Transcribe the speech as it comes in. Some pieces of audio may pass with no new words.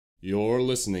You're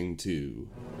listening to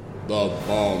the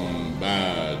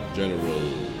Bombad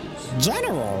Generals.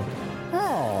 General?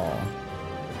 Oh.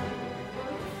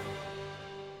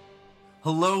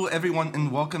 Hello, everyone,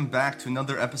 and welcome back to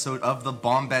another episode of the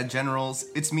Bombad Generals.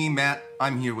 It's me, Matt.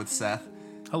 I'm here with Seth.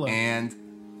 Hello. And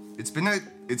it's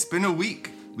been a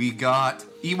week. We got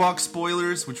Ewok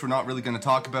spoilers, which we're not really going to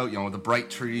talk about. You know, the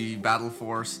Bright Tree Battle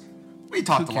Force. We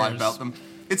talked a lot about them.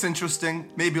 It's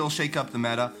interesting. Maybe it'll shake up the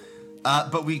meta.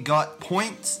 But we got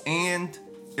points and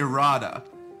errata,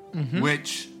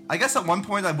 which I guess at one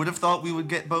point I would have thought we would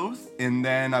get both, and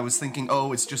then I was thinking,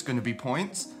 oh, it's just going to be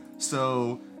points.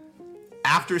 So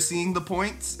after seeing the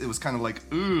points, it was kind of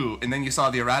like, ooh, and then you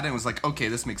saw the errata and it was like, okay,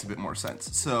 this makes a bit more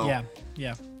sense. So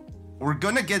yeah. We're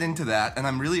going to get into that, and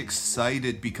I'm really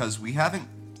excited because we haven't,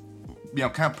 you know,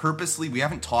 kind of purposely, we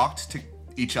haven't talked to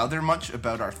each other much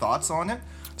about our thoughts on it.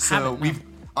 So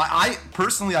I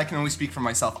personally, I can only speak for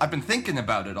myself. I've been thinking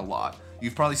about it a lot.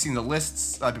 You've probably seen the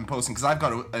lists I've been posting because I've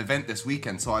got an event this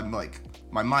weekend, so I'm like,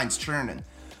 my mind's churning.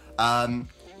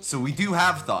 So we do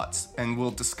have thoughts, and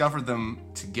we'll discover them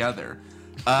together.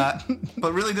 But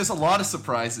really, there's a lot of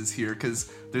surprises here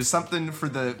because there's something for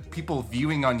the people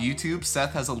viewing on YouTube.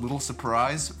 Seth has a little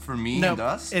surprise for me and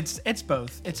us. It's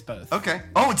both. It's both. Okay.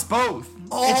 Oh, it's both.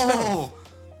 Oh, it's both.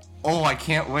 Oh, I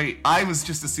can't wait. I was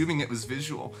just assuming it was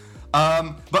visual.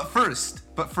 But first,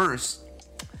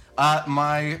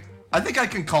 I think I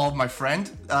can call my friend,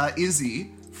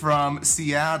 Izzy from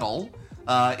Seattle,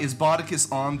 is Bodicus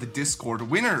on the Discord,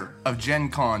 winner of Gen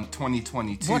Con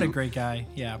 2022. What a great guy,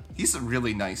 yeah. He's a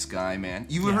really nice guy, man.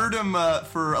 You heard him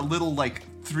for a little,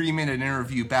 3-minute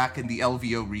interview back in the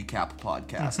LVO Recap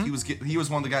podcast. He was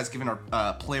one of the guys giving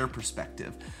our player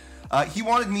perspective. He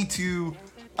wanted me to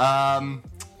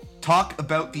talk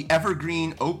about the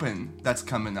Evergreen Open that's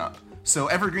coming up. So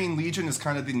Evergreen Legion is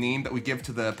kind of the name that we give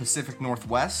to the Pacific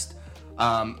Northwest.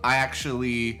 I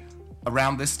actually,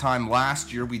 around this time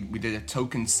last year, we did a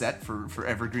token set for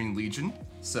Evergreen Legion.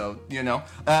 So, you know,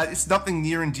 it's nothing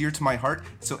near and dear to my heart.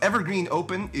 So Evergreen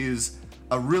Open is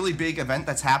a really big event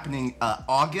that's happening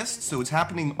August. So it's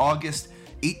happening August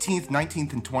 18th,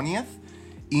 19th, and 20th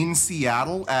in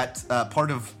Seattle at part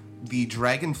of the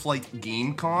Dragonflight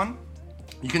Game Con.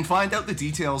 You can find out the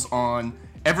details on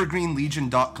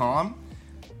evergreenlegion.com.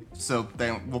 So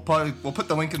we'll put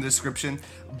the link in the description.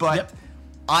 But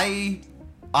I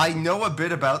know a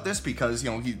bit about this because, you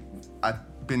know,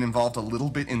 I've been involved a little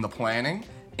bit in the planning,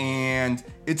 and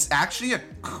it's actually a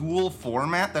cool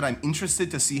format that I'm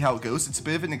interested to see how it goes. It's a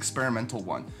bit of an experimental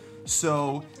one.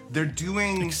 So they're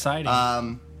doing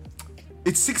exciting.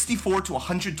 It's 64 to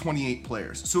 128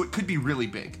 players, so it could be really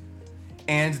big.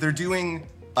 And they're doing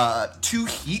 2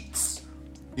 heats,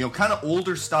 you know, kind of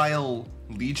older style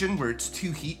Legion where it's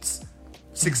 2 heats,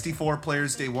 64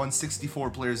 players day 1, 64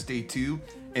 players day 2,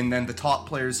 and then the top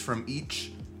players from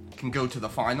each can go to the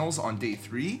finals on day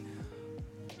 3.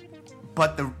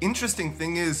 But the interesting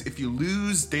thing is, if you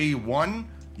lose day 1,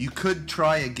 you could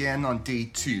try again on day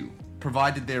 2,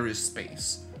 provided there is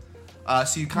space.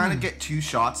 So you kind of get 2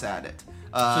 shots at it.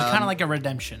 So it's kind of like a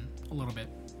redemption, a little bit.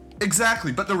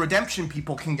 Exactly, but the redemption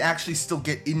people can actually still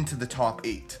get into the top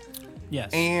 8. Yes.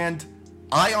 And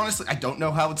I don't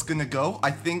know how it's going to go.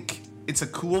 I think it's a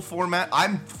cool format.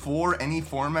 I'm for any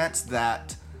formats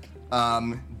that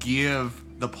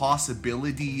give the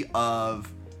possibility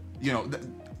of, you know,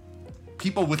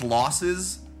 people with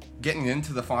losses getting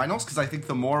into the finals, because I think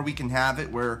the more we can have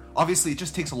it where, obviously it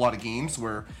just takes a lot of games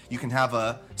where you can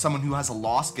have someone who has a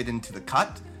loss get into the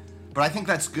cut. But I think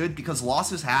that's good because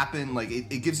losses happen. Like, it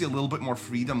gives you a little bit more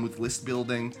freedom with list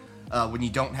building when you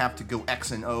don't have to go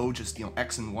X and O. Just, you know,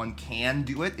 X and 1 can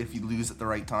do it if you lose at the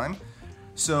right time.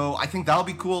 So I think that'll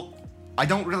be cool. I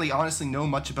don't really honestly know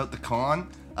much about the con,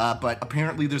 but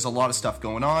apparently there's a lot of stuff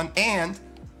going on. And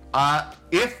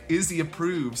if Izzy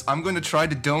approves, I'm going to try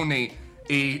to donate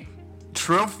a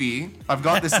trophy. I've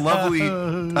got this lovely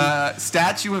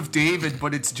statue of David,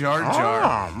 but it's Jar Jar.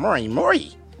 Ah, moi.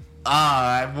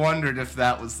 I wondered if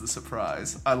that was the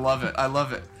surprise. I love it.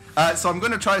 So I'm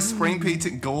going to try to spray paint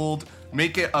it gold,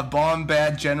 make it a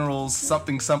Bombad Generals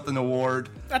something award.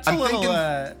 That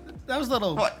was a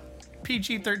little what?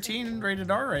 PG-13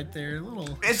 rated R right there.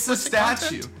 It's a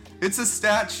statue. Content. It's a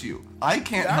statue. I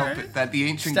can't help it that the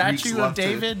ancient Greeks statue of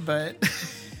David, but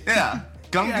yeah,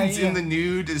 Gungans in the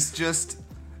nude is just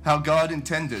how God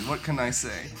intended. What can I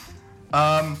say?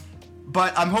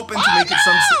 But I'm hoping to make it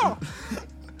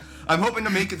I'm hoping to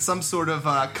make it some sort of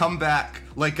comeback,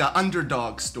 like an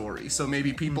underdog story. So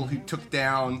maybe people who took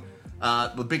down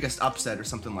the biggest upset or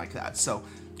something like that. So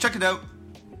check it out.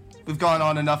 We've gone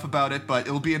on enough about it, but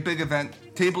it'll be a big event.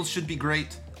 Tables should be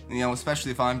great.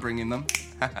 especially if I'm bringing them.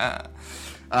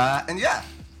 And yeah,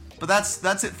 but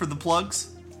that's it for the plugs.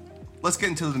 Let's get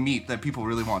into the meat that people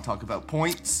really want to talk about.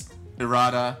 Points,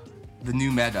 errata, the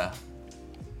new meta.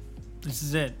 This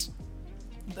is it.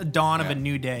 The dawn of a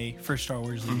new day for Star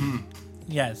Wars League. Mm-hmm.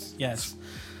 Yes.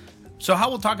 So how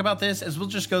we'll talk about this is we'll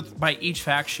just go by each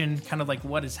faction, kind of like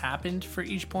what has happened for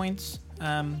each points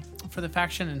for the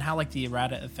faction and how like the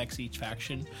errata affects each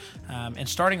faction. And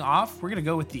starting off, we're going to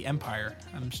go with the Empire.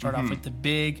 Start off with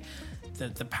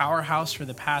the powerhouse for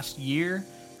the past year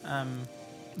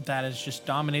that has just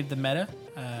dominated the meta.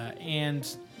 And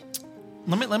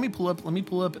let me pull up.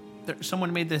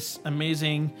 Someone made this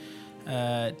amazing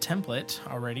template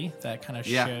already that kind of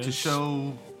shows to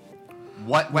show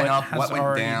what went up, what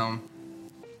went down.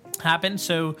 Happened.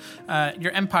 So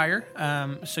your Empire,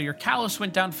 so your Kallus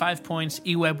went down 5 points,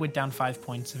 Eweb went down 5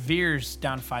 points, Veers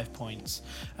down 5 points.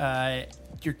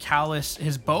 Your Kallus,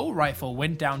 his bow rifle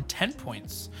went down 10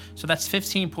 points. So that's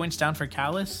 15 points down for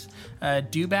Kallus.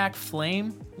 Dewback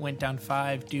Flame went down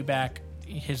 5. Dewback,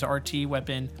 his RT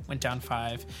weapon went down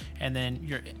 5. And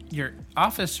then your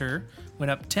officer went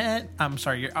up 10.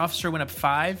 Your officer went up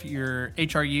 5. Your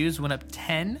HRUs went up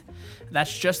 10.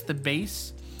 That's just the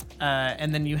base.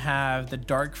 And then you have the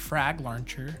Dark Frag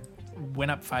Launcher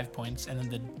went up 5 points, and then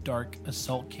the Dark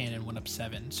Assault Cannon went up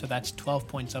 7. So that's 12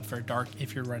 points up for Dark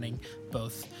if you're running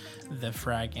both the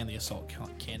Frag and the Assault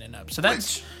Cannon up. So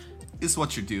that's is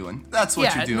what you're doing. That's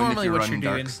what you're doing normally if you're what running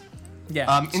you're doing. Darks.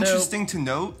 Yeah. Interesting to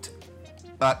note,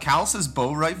 Kallus's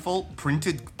bow rifle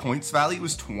printed points value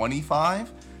was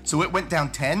 25. So it went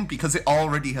down 10 because it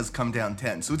already has come down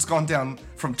 10. So it's gone down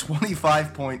from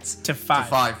 25 points to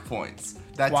 5 points.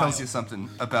 That tells you something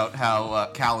about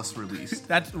how Kallus released.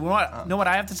 That's what. Know what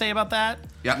I have to say about that?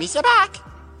 Yeah. Misa back.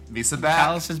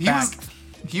 Kallus is back.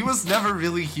 He was never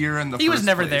really here in the first He was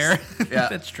never place. there. Yeah.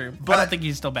 That's true. But I don't think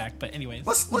he's still back. But anyways.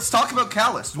 Let's talk about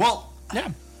Kallus. Well,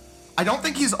 yeah. I don't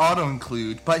think he's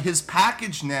auto-include, but his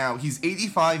package now, he's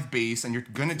 85 base, and you're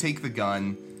going to take the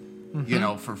gun,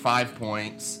 for 5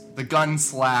 points. The gun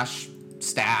 /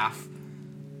 staff.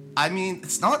 I mean,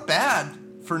 it's not bad.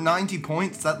 For 90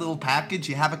 points, that little package,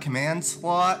 you have a command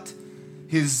slot.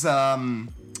 His 2-pip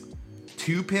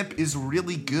is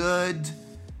really good.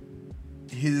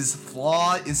 His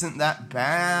flaw isn't that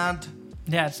bad.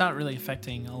 Yeah, it's not really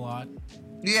affecting a lot.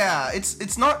 Yeah,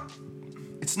 it's not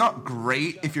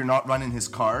great if you're not running his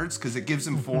cards, because it gives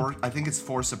him 4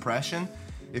 suppression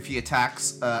if he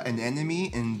attacks an enemy,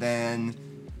 and then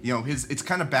it's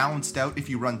kind of balanced out if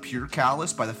you run pure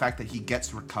Kallus by the fact that he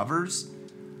gets recovers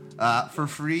for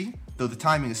free, though the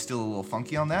timing is still a little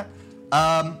funky on that.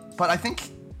 But I think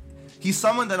he's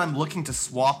someone that I'm looking to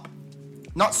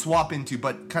not swap into,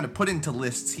 but kind of put into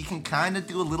lists. He can kind of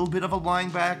do a little bit of a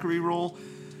linebacker reroll.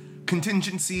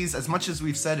 Contingencies, as much as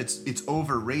we've said it's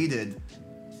overrated,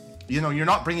 you're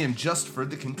not bringing him just for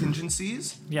the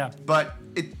contingencies. Yeah. But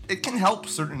it can help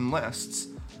certain lists.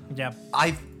 Yeah.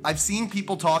 I've seen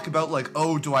people talk about like,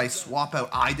 oh, do I swap out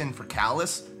Iden for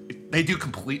Kallus? They do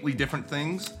completely different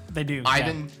things. They do.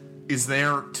 Iden is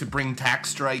there to bring Tax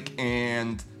Strike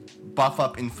and buff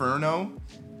up Inferno.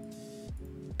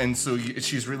 And so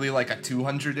she's really like a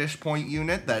 200-ish point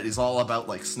unit that is all about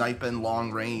like sniping,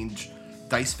 long range,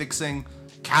 dice fixing.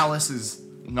 Kallus is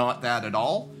not that at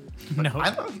all. No.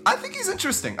 I think he's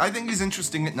interesting. I think he's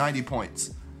interesting at 90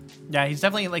 points. Yeah, he's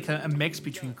definitely like a mix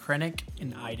between Krennic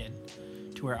and Iden.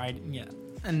 To where Iden,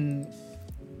 and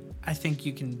I think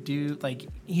you can do like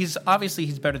he's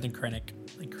better than Krennic.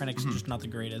 Like Krennic's just not the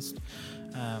greatest.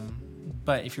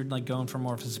 But if you're like going for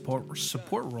more of a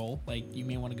support role, like you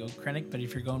may want to go Krennic. But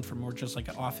if you're going for more just like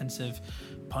an offensive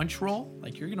punch role,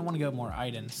 like you're gonna want to go more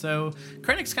Iden. So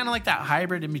Krennic's kind of like that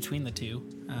hybrid in between the two.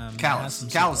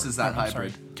 Kallus is that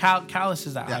hybrid. Kallus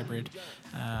is that hybrid.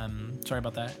 Sorry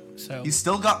about that. So he's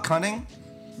still got cunning,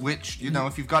 which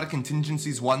if you've got a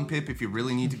contingencies 1-pip, if you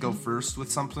really need to go first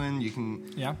with something, you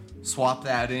can swap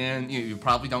that in. You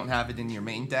probably don't have it in your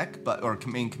main deck, or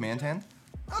main command hand.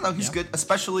 I don't know, he's good,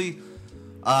 especially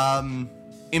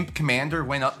Imp Commander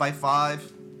went up by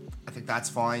 5. I think that's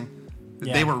fine.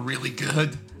 Yeah. They were really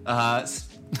good, compared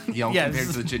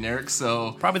to the generic.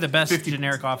 So probably the best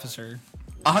generic officer.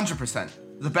 100%,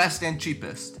 the best and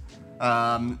cheapest.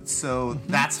 So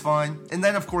that's fine. And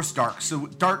then of course Darks. So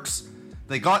Darks,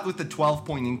 they got with the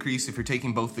 12-point increase if you're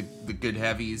taking both the good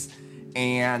heavies.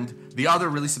 And the other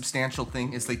really substantial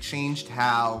thing is they changed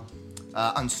how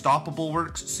Unstoppable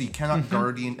works, so you cannot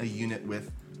Guardian a unit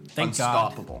with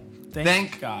Unstoppable.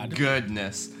 Thank God.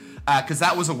 Goodness. Because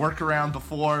that was a workaround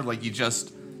before, like you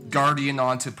just Guardian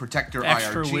on to protect your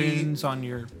extra IRG. wins on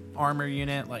your armor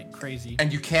unit like crazy.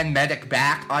 And you can medic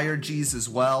back IRGs as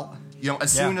well. You know,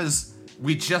 as soon as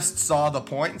we just saw the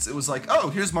points, it was like, oh,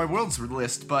 here's my worlds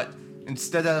list, but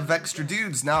instead of extra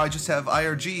dudes, now I just have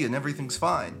IRG and everything's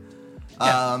fine.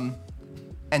 Yeah.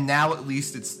 And now at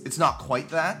least it's not quite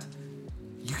that.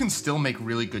 You can still make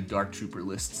really good Dark Trooper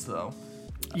lists, though.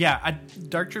 Yeah,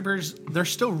 Dark Troopers, they're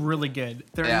still really good.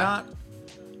 They're not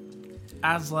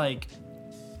as, like,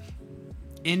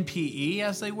 NPE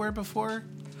as they were before.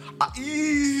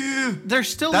 They're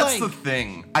still, That's like... the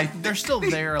thing. They're still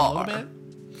there a little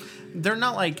bit. They're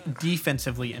not, like,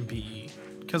 defensively NPE.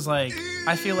 Because, like,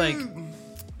 I feel like...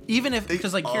 Even if...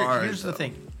 Because, like, here's the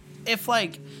thing. If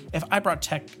I brought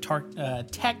tech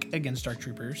against Dark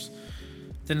Troopers...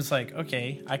 Then it's like,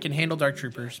 okay, I can handle Dark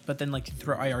Troopers, but then like you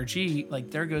throw IRG,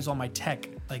 like there goes all my tech,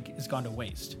 like is gone to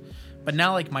waste. But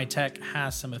now like my tech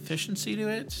has some efficiency to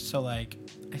it, so like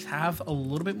I have a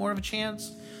little bit more of a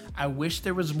chance. I wish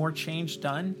there was more change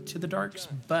done to the Darks,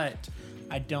 but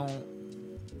I don't.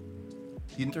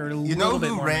 They're a little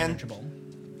bit more manageable.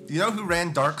 You know who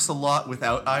ran Darks a lot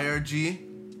without IRG?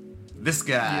 This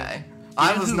guy. Yeah.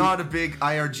 I was not a big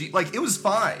IRG. Like, it was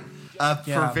fine.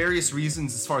 For various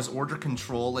reasons, as far as order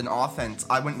control and offense,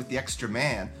 I went with the Extra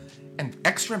Man. And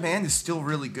Extra Man is still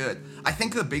really good. I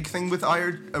think the big thing with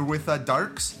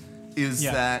Darks is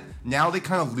that now they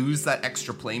kind of lose that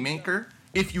extra playmaker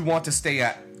if you want to stay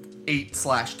at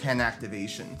 8/10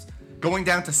 activations. Going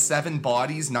down to 7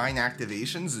 bodies, 9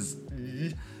 activations is...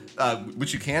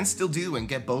 which you can still do and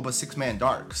get Boba 6-man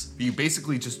Darks. You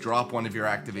basically just drop one of your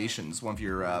activations, one of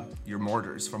your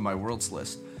mortars from my worlds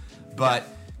list. But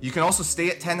you can also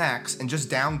stay at 10x and just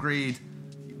downgrade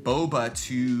Boba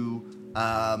to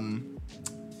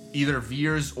either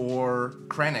Veers or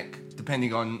Krennic,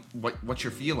 depending on what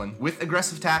you're feeling. With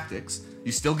aggressive tactics,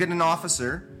 you still get an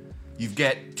officer, you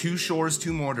get 2 shores,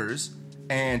 2 mortars,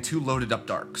 and 2 loaded up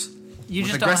Darks. You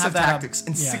with just aggressive don't have tactics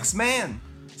and 6-man.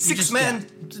 6-man.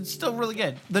 It's still really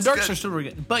good. The Darks are still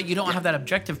really good, but you don't have that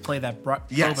objective play that Boba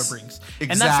brings. Exactly.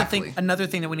 And that's the thing. Another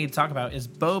thing that we need to talk about is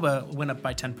Boba went up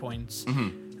by 10 points,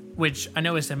 which I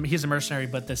know he's a mercenary,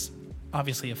 but this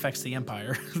obviously affects the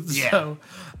Empire. So,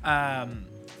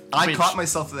 I caught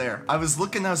myself there. I was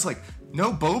looking, I was like,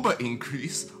 no Boba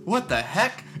increase? What the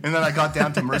heck? And then I got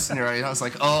down to mercenary, and I was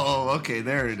like, oh, okay,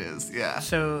 there it is. Yeah.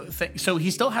 So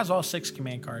he still has all 6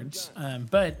 command cards,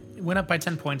 but went up by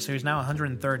 10 points, so he's now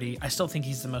 130. I still think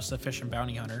he's the most efficient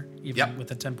bounty hunter, even with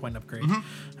a 10-point upgrade.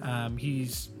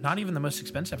 He's not even the most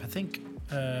expensive. I think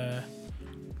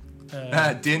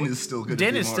Din is still good.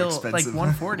 Din is still expensive. like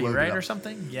 140, right, or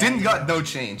something? Yeah, Din got no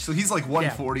change, so he's like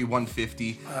 140,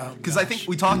 150. Because I think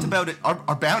we talked about it.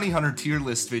 Our bounty hunter tier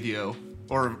list video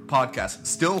or podcast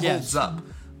still holds up.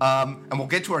 And we'll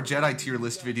get to our Jedi tier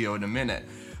list video in a minute.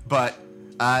 But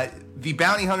the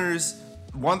bounty hunters,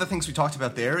 one of the things we talked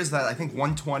about there is that I think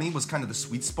 120 was kind of the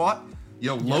sweet spot.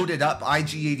 Loaded up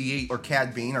IG-88 or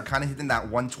Cad Bane are kind of hitting that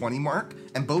 120 mark.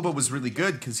 And Boba was really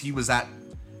good because he was at...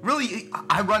 Really,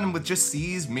 I run him with just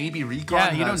C's, maybe recon.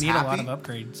 Yeah, you don't need a lot of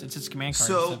upgrades. It's just command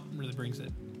cards that really brings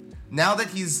it. Now that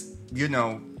he's,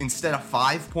 instead of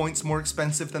 5 points more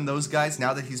expensive than those guys,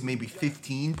 now that he's maybe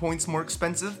 15 points more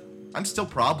expensive, I'm still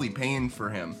probably paying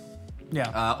for him.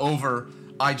 Yeah. Over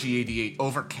IG-88,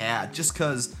 over CAD, just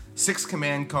because 6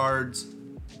 command cards,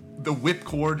 the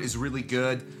whipcord is really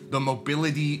good, the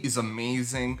mobility is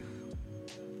amazing.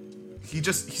 He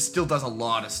still does a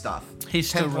lot of stuff. He's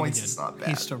still 10 really points good. is not bad.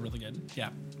 He's still really good.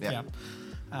 Yeah.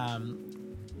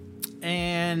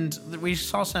 And we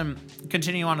saw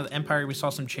continuing on to the Empire, we saw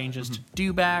some changes to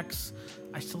dewbacks.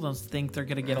 I still don't think they're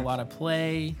going to get a lot of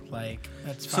play. Like,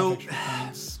 that's 5 extra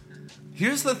points.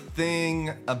 Here's the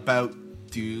thing about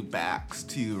dewbacks,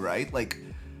 too, right? Like,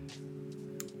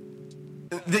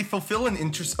 they fulfill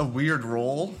a weird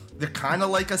role. They're kind of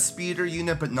like a speeder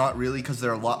unit, but not really, because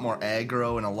they're a lot more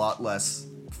aggro and a lot less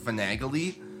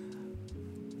finagly.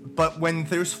 But when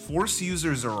there's Force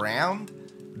users around,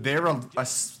 they're a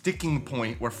sticking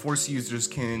point where Force users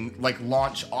can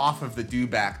launch off of the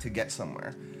dewback to get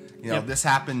somewhere. This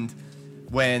happened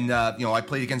when I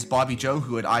played against Bobby Joe,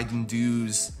 who had Iden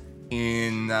Dews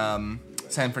in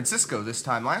San Francisco this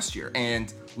time last year,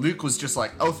 and Luke was just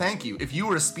like, "Oh, thank you. If you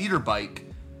were a speeder bike,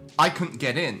 I couldn't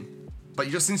get in, but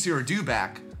since you're a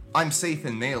dewback, I'm safe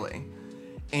in melee."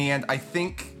 And I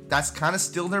think that's kind of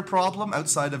still their problem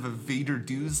outside of a Vader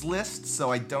Dews list,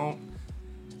 so I don't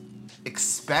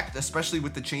expect, especially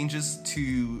with the changes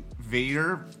to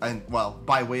Vader, and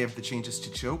by way of the changes to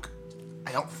Choke,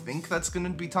 I don't think that's going to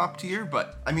be top tier,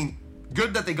 but I mean,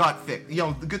 good that they got fixed.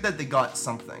 Good that they got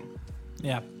something.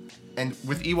 Yeah. And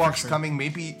with Ewoks coming,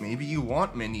 maybe you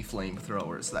want mini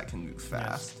flamethrowers that can move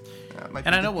fast. Yes.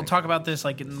 And I know we'll talk about this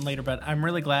like later, but I'm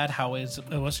really glad how it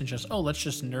wasn't just, let's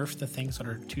just nerf the things that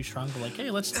are too strong, but like,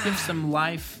 hey, let's give some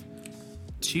life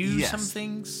to some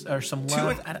things, or some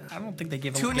love. I don't think they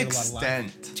gave a lot of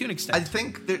love. To an extent. I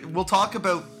think we'll talk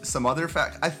about some other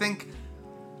facts. I think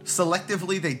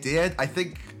selectively they did. I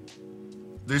think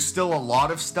there's still a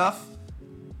lot of stuff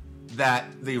that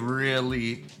they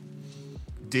really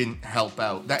didn't help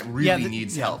out. That really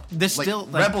needs help. This still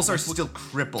Rebels are still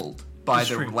crippled by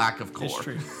their lack of core. It's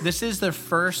true. This is their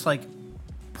first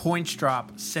points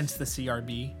drop since the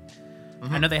CRB.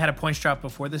 I know they had a points drop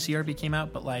before the CRB came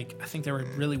out, but I think they were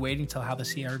really waiting till how the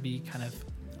CRB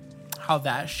how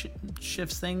that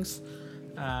shifts things.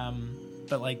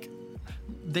 But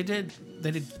they did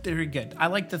very good. I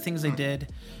like the things they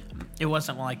did. It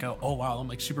wasn't oh wow,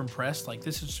 I'm super impressed.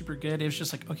 This is super good. It was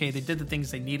just okay, they did the things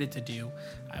they needed to do.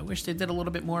 I wish they did a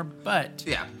little bit more, but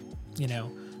yeah,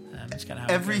 it's kind of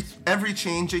how every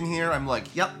change in here. I'm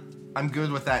yep, I'm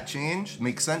good with that change.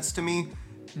 Makes sense to me.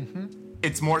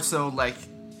 It's more so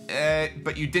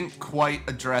but you didn't quite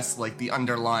address the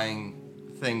underlying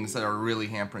things that are really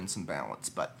hampering some balance.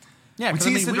 But yeah, because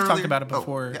we've talked about it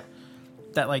before.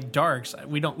 That Darks,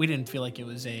 we didn't feel like it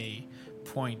was a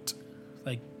point.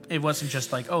 It wasn't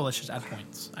just let's just add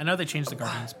points. I know they changed the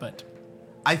Guardians, but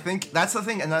I think that's the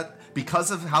thing, and that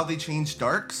because of how they changed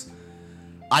Darks,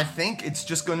 I think it's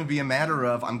just going to be a matter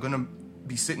of I'm going to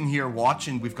be sitting here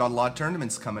watching. We've got a lot of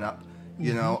tournaments coming up.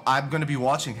 You know, I'm going to be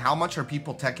watching how much are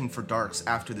people teching for Darks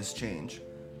after this change.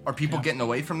 Are people getting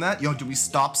away from that? Do we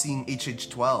stop seeing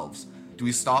HH12s? Do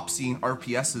we stop seeing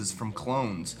RPSs from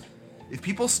clones? If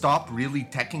people stop really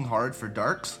teching hard for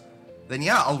Darks, then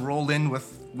I'll roll in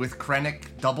with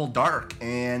Krennic double Dark,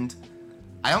 and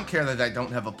I don't care that I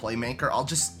don't have a playmaker. I'll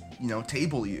just,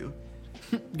 table you.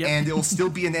 And it'll still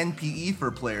be an NPE for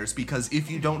players, because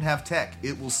if you don't have tech,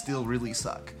 it will still really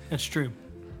suck. That's true.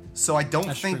 So I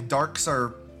don't think Darks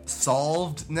are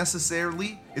solved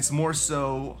necessarily. It's more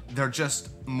so they're just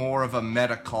more of a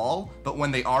meta call, but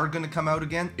when they are going to come out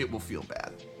again, it will feel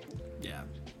bad. Yeah.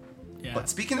 But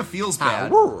speaking of feels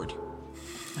bad... How rude.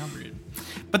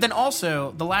 But then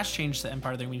also, the last change to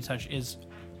Empire that we need to touch is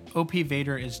OP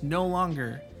Vader is no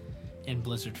longer in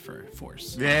Blizzard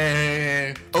Force.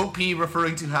 Yay! OP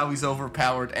referring to how he's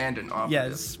overpowered and an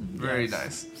operative. Yes. Very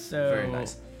nice. So, very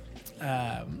nice.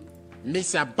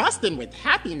 Mr. Boston with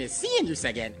happiness seeing you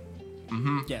again.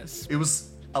 Yes. It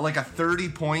was a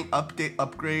 30-point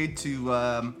upgrade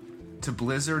to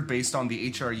Blizzard based on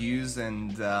the HRUs,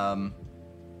 and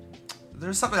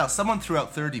there's something else. Someone threw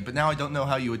out 30, but now I don't know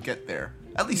how you would get there.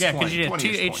 At least 20. Yeah, because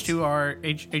you did 2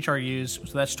 H2R HRUs,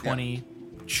 so that's 20. Yeah.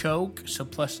 Choke, so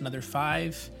plus another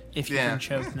 5 if you can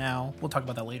choke now. We'll talk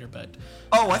about that later, but...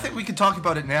 I think we can talk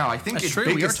about it now. I think that's it's true.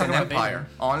 biggest in Empire.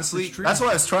 Honestly, that's what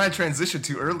I was trying to transition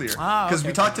to earlier. Because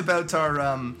we talked about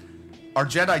our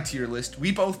Jedi tier list.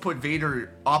 We both put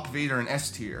Op Vader in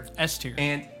S tier. S tier.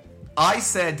 And I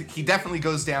said he definitely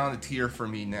goes down a tier for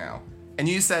me now. And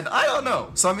you said, I don't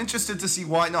know. So I'm interested to see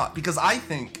why not. Because I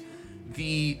think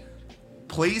the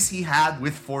plays he had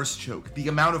with Force Choke, the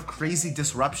amount of crazy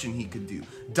disruption he could do,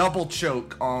 double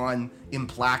choke on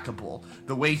Implacable,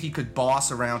 the way he could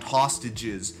boss around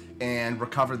hostages and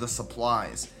recover the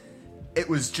supplies, it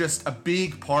was just a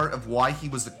big part of why he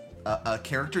was a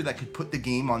character that could put the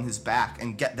game on his back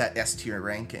and get that S tier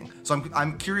ranking. So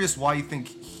I'm curious why you think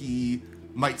he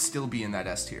might still be in that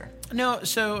S tier. No,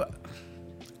 so...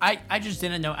 I just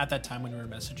didn't know at that time when we were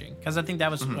messaging, because I think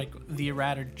that was the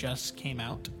errata just came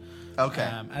out. Okay.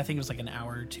 I think it was an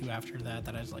hour or two after that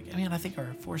I was I think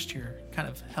our Force tier kind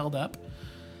of held up.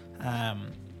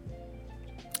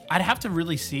 I'd have to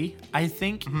really see. I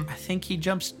think he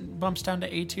bumps down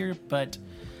to A tier, but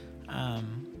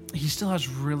he still has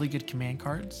really good command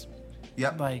cards.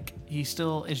 Yep. He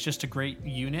still is just a great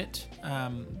unit.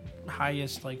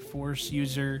 Highest Force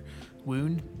user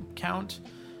wound count.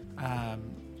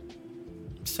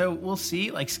 So we'll see.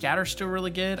 Scatter's still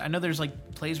really good. I know there's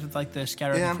plays with the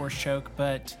scatter and Force Choke,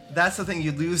 but that's the thing.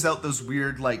 You lose out those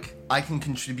weird I can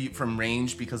contribute from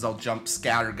range because I'll jump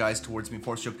scatter guys towards me.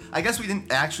 Force Choke. I guess we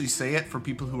didn't actually say it for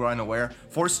people who are unaware.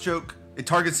 Force Choke, it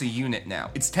targets a unit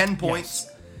now. It's 10 points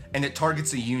and it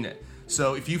targets a unit.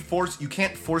 So if you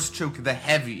can't Force Choke the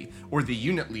heavy or the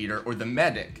unit leader or the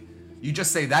medic. You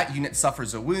just say that unit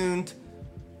suffers a wound,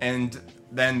 and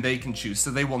then they can choose.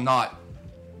 So they will not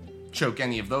choke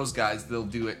any of those guys. They'll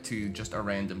do it to just a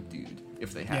random dude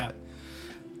if they have it.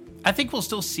 I think we'll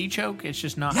still see choke. It's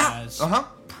just not as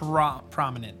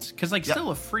prominent, because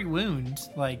still a free wound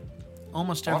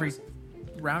almost every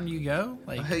round you go.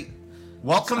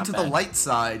 welcome not to the bad. light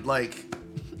side. Like,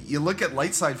 you look at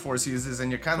light side force users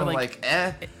and you're kind of Like,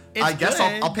 it's I guess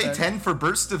I'll good, pay but- 10 for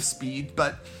burst of speed,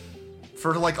 but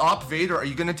for like Op Vader, are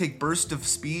you gonna take burst of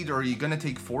speed or are you gonna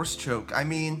take force choke? I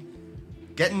mean,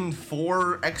 getting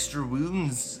 4 extra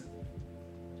wounds,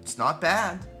 it's not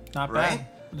bad. Not right? bad.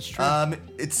 It's true.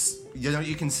 It's, you know,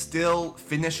 you can still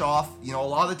finish off, you know, a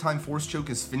lot of the time force choke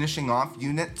is finishing off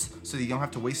units so that you don't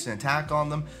have to waste an attack on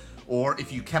them. Or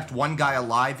if you kept one guy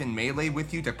alive in melee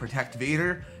with you to protect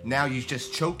Vader, now you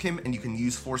just choke him and you can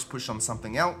use force push on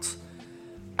something else.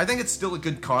 I think it's still a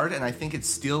good card, and I think it's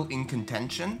still in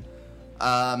contention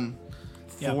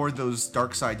for those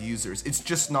dark side users. It's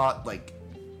just not like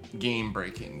game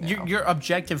breaking now. Your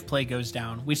objective play goes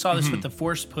down. We saw this with the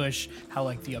force push, how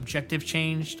like the objective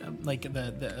changed, like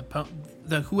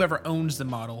the whoever owns the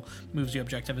model moves the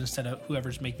objective instead of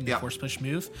whoever's making the force push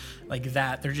move. Like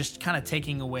that, they're just kind of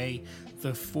taking away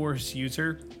the force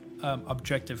user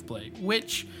objective play,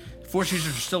 which force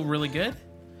users are still really good.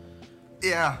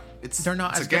 Yeah, They're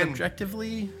not it's as good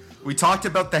objectively. We talked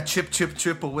about that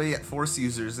chip away at force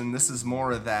users, and this is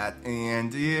more of that.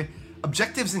 And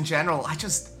objectives in general,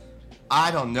 I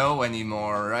don't know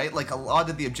anymore, right? Like, a lot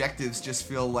of the objectives just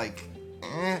feel like,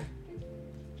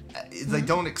 they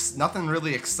don't, nothing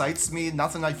really excites me,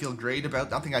 nothing I feel great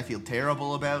about, nothing I feel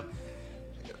terrible about.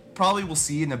 Probably we'll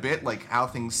see in a bit, like, how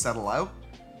things settle out.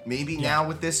 Maybe now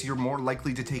with this, you're more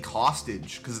likely to take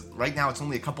hostage, because right now it's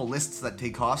only a couple lists that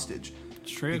take hostage.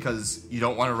 It's true. Because you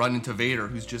don't want to run into Vader,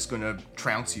 who's just going to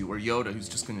trounce you, or Yoda, who's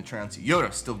just going to trounce you.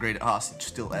 Yoda's still great at hostage,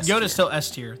 still S tier. Yoda's still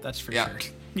S tier, that's for Yeah. sure.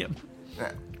 Yep.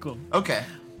 Yeah. Cool. Okay.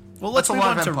 Well, let's That's a move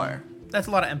lot on of to Empire. That's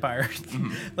a lot of Empire.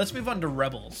 Let's move on to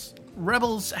Rebels.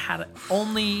 Rebels had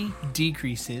only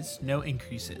decreases, no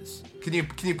increases. Can you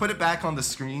put it back on the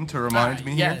screen to remind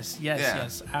me Yes, here?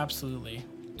 yes, absolutely.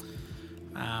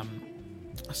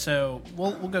 So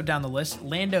we'll go down the list.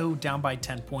 Lando down by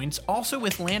 10 points. Also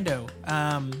with Lando,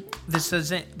 this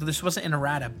wasn't in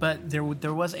errata, but there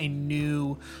was a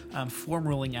new form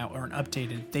ruling out, or an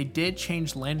updated. They did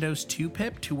change Lando's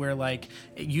 2-pip to where like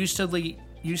it used to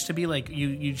be like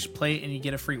you just play it and you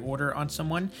get a free order on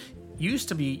someone. Used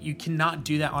to be you cannot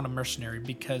do that on a mercenary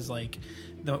because like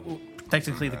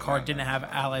technically the card didn't have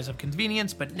allies of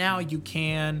convenience, but now you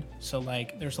can. So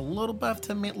like there's a little buff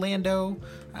to Lando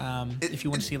if you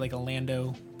want to see like a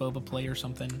Lando Boba play or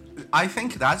something. I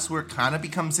think that's where it kind of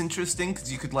becomes interesting,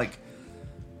 because you could like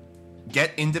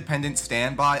get independent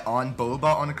standby on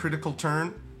Boba on a critical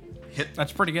turn,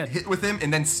 That's pretty good. hit with him,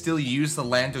 and then still use the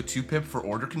Lando 2-pip for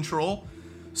order control.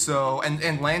 So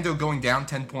and Lando going down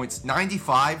 10 points.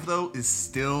 95 though is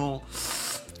still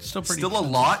pretty a expensive.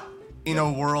 lot in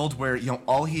a world where, you know,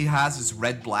 all he has is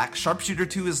red-black. Sharpshooter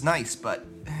 2 is nice, but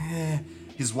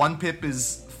his 1-pip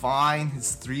is fine.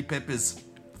 His 3-pip is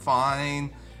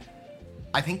fine.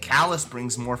 I think Callus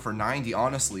brings more for 90,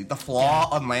 honestly. The flaw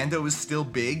on Lando is still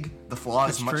big. The flaw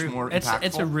is much more impactful.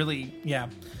 It's a really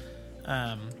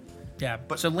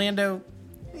But so Lando,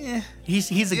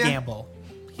 he's a gamble.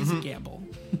 He's a gamble.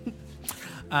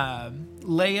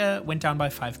 Leia went down by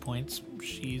 5 points.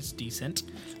 She's decent.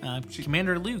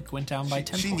 Commander Luke went down by 10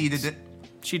 points. She needed it.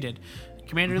 She did.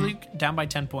 Commander Luke down by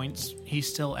 10 points. He's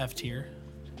still F tier,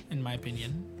 in my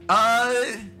opinion.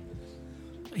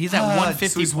 He's at 150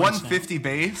 so he's points 150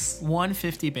 base. now.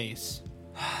 150 base.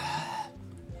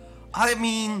 I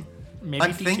mean, Maybe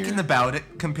I'm D thinking tier? about it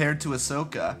compared to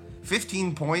Ahsoka.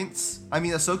 15 points. I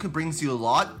mean, Ahsoka brings you a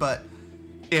lot, but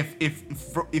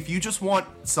if you just want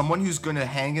someone who's going to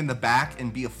hang in the back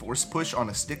and be a force push on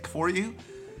a stick for you,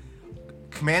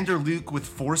 Commander Luke with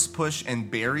force push and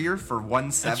barrier for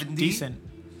 170. That's decent.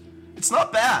 It's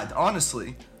not bad,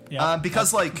 honestly. Yeah.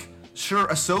 Because, like, sure,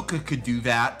 Ahsoka could do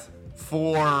that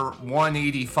for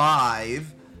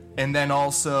 185, and then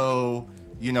also,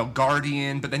 you know,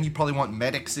 Guardian, but then you probably want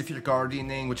medics if you're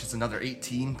Guardianing, which is another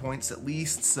 18 points at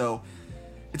least, so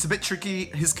it's a bit tricky.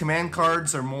 His command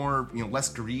cards are more, you know, less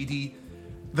greedy.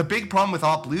 The big problem with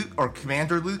Op Luke, or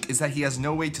Commander Luke, is that he has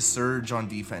no way to surge on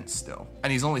defense still,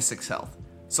 and he's only 6 health.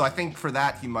 So I think for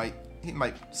that, he might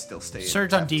still stay.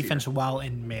 Surge in on F tier. defense while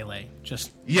in melee.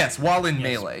 Just Yes, while in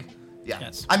melee. Yeah.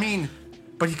 Yes. I mean,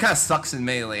 but he kind of sucks in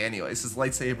melee anyways. His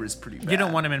lightsaber is pretty bad. you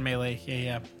don't want him in melee.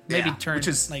 Yeah. Maybe Yeah, turn which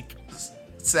is like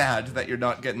sad that you're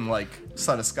not getting like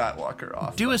Son of Skywalker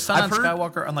off. do a Son I've on heard-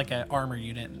 Skywalker on like an armor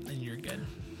unit, and you're good.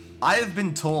 I have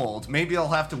been told, maybe I'll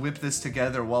have to whip this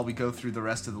together while we go through the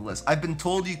rest of the list. I've been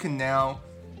told you can now,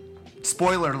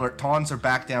 spoiler alert, Tawns are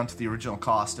back down to the original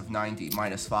cost of 90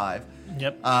 minus 5.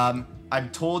 Yep. I'm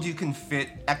told you can fit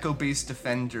Echo-based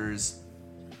defenders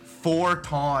 4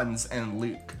 Tawns and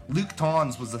Luke. Luke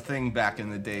Tawns was a thing back in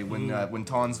the day when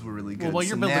Tawns were really good. Well, while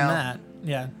you're building that,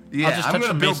 yeah. Yeah, I'll just I'm touch going to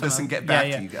on build base this on and that. get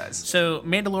back to you guys. So,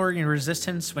 Mandalorian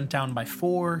Resistance went down by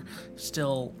 4.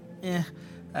 Still,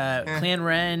 Clan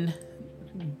Ren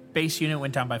base unit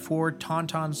went down by 4.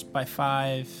 Tauntauns by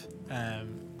 5.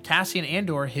 Cassian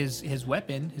Andor, his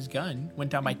weapon, his gun, went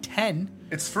down by 10.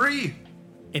 It's free.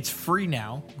 It's free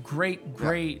now. Great.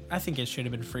 I think it should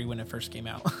have been free when it first came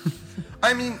out.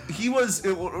 I mean, you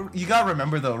gotta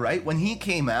remember though, right? When he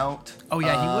came out. Oh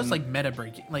yeah, he was like meta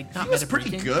breaking, like not he was meta pretty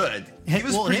breaking. good. He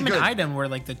was pretty him good. and Item were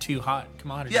like the 2 hot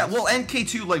commodities. Yeah, well, and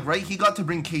K2, like, right? He got to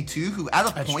bring K2, who at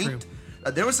a That's point,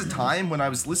 true. There was a time when I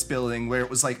was list building where it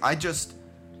was like,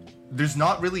 there's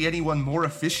not really anyone more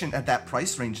efficient at that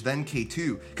price range than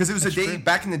K2. Because it was a day true.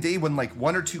 back in the day when like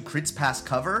 1 or 2 crits past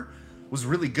cover was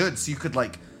really good. So you could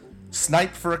like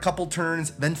snipe for a couple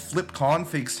turns, then flip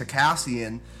configs to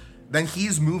Cassian. Then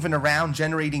he's moving around,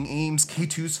 generating aims.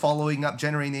 K2's following up,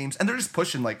 generating aims. And they're just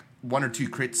pushing like 1 or 2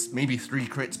 crits, maybe 3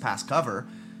 crits past cover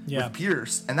with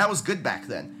Pierce. And that was good back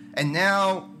then. And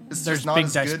now it's There's just not big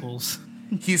as dice good. pools.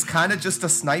 He's kind of just a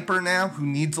sniper now who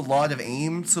needs a lot of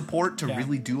aim support to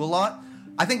really do a lot.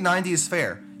 I think 90 is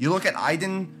fair. You look at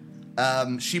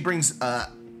Iden, she brings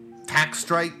Tack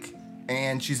Strike,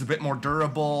 and she's a bit more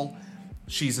durable.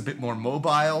 She's a bit more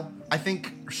mobile. I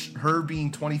think her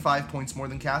being 25 points more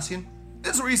than Cassian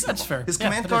is reasonable. That's fair. His Yeah,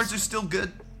 command that cards is. are still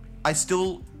good. I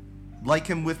still like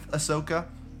him with Ahsoka.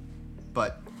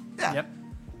 But, yeah.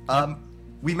 Yep.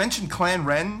 We mentioned Clan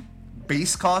Ren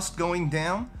base cost going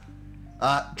down.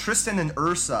 Tristan and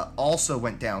Ursa also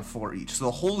went down 4 each. So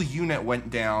the whole unit went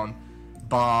down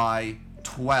by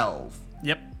 12.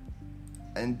 Yep.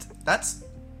 And that's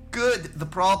good. The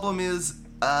problem is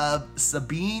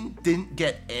Sabine didn't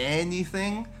get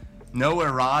anything. No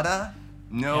errata.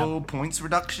 No points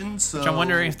reduction. So Which I'm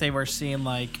wondering if they were seeing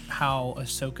like how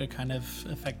Ahsoka kind of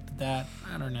affected that.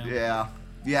 I don't know.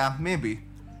 Yeah, maybe.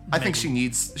 I think she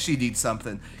needs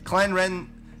something. Clan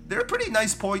Ren, they're a pretty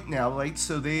nice point now, right?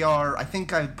 So they are, I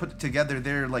think I put it together,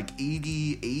 they're like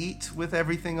 88 with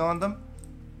everything on them.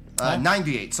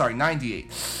 98, sorry, 98.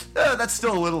 That's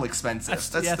still a little expensive. That's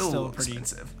still pretty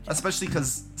expensive. Especially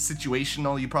because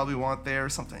situational you probably want there or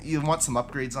something. You want some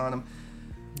upgrades on them.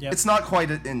 Yep. It's not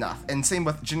quite enough. And same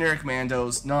with generic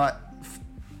Mandos, not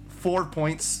 4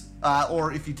 points.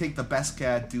 Or if you take the best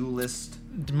CAD duelist.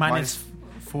 Minus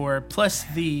 4, plus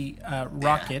the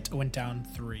rocket went down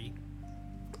 3.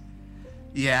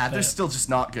 Yeah, they're still just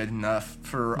not good enough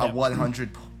for a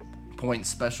 100-point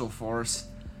special force.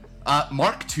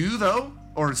 Mark II, though?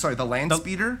 Or, sorry, the land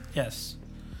speeder? Yes.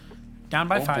 Down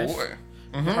by 5. Boy.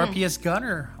 Your RPS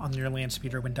Gunner on your land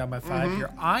speeder went down by 5.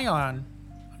 Your Ion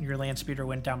on your land speeder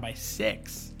went down by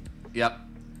 6. Yep.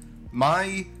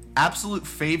 My absolute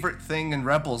favorite thing in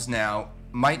Rebels now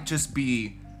might just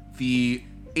be the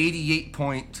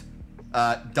 88-point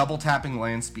double tapping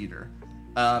land speeder.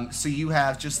 So you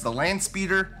have just the land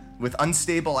speeder with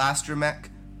unstable astromech,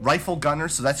 rifle gunner,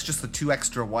 so that's just the 2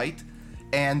 extra white,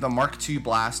 and the Mark II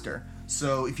blaster.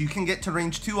 So if you can get to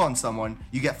range 2 on someone,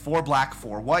 you get 4 black,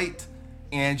 4 white,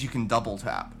 and you can double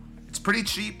tap. It's pretty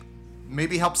cheap,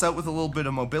 maybe helps out with a little bit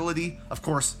of mobility. Of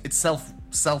course, it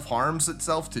self-harms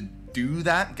itself to do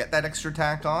that, get that extra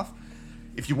attack off.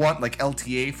 If you want like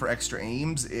LTA for extra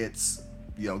aims, it's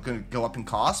gonna go up in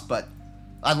cost, but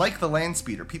I like the land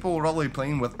speeder. People were already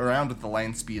playing around with the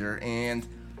land speeder, and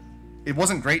it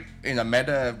wasn't great in a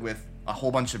meta with a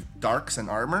whole bunch of darks and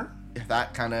armor. If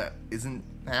that kind of isn't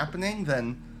happening,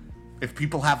 then if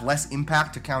people have less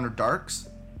impact to counter darks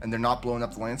and they're not blowing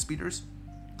up the land speeders,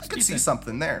 I could see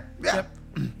something there. Yeah.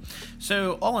 Yep.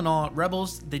 So all in all,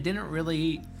 Rebels, they didn't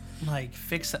really like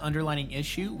fix the underlying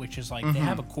issue, which is like they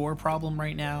have a core problem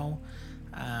right now.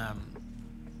 I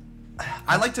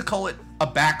like to call it a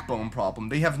backbone problem.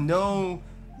 They have no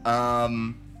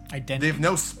Identity. They have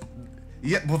no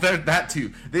that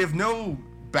too. They have no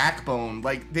backbone.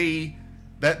 Like they're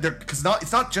because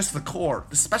it's not just the core.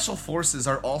 The special forces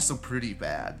are also pretty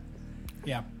bad.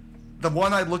 Yeah. The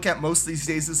one I look at most these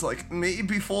days is like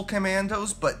maybe full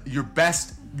commandos, but your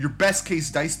best case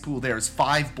dice pool there is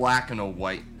 5 black and a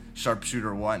white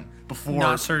sharpshooter 1 before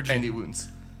Not surging. any wounds.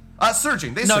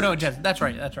 Surging. They No, surge. no, Jeff, that's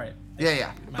right. That's right.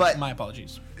 Yeah. But My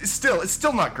apologies. it's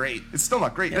still not great. It's still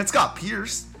not great. And it's got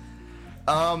Pierce.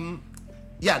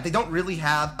 Yeah, they don't really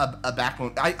have a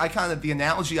backbone. I kind of, the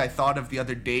analogy I thought of the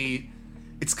other day,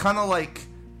 it's kind of like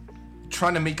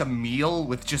trying to make a meal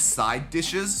with just side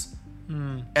dishes.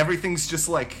 Everything's just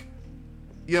like,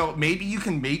 maybe you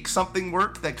can make something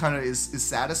work that kind of is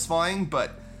satisfying,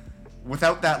 but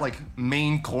without that like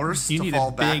main course You to need fall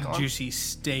a back big, on. juicy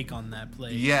steak on that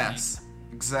plate. Yes,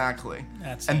 exactly.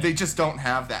 That's and it. they just don't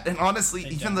have that. And honestly,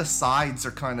 even don't. the sides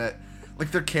are kind of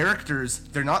like their characters.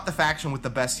 They're not the faction with the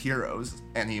best heroes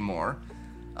anymore.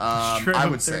 True, I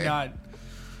would they're say not.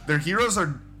 their heroes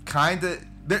are kind of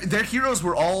their heroes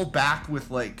were all back with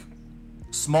like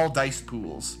small dice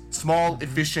pools, small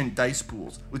efficient dice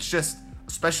pools, which just,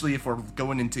 especially if we're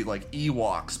going into like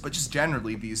Ewoks, but just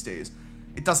generally these days,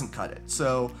 it doesn't cut it.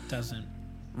 So Doesn't.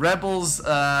 Rebels,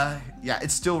 yeah,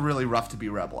 it's still really rough to be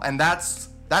Rebel, and that's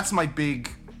my big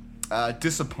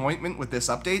disappointment with this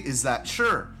update is that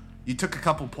sure, you took a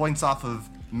couple points off of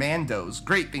Mando's,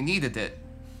 great, they needed it.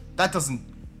 That doesn't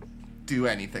do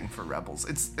anything for Rebels.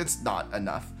 It's not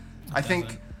enough. I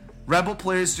think Rebel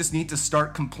players just need to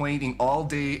start complaining all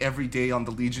day, every day on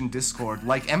the Legion Discord,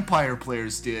 like Empire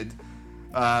players did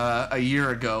a year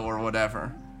ago or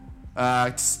whatever,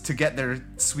 to get their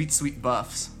sweet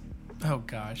buffs. Oh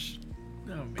gosh.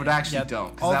 Oh, man. But actually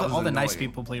don't, 'cause All that the, was all the nice annoying.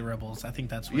 people play Rebels. I think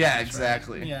that's what Yeah, it is,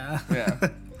 exactly. Right? Yeah. Yeah.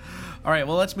 All right,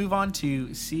 well, let's move on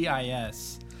to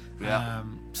CIS. Yeah.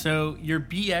 So your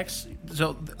BX,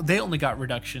 so they only got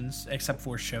reductions except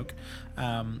for Shoke.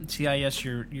 CIS,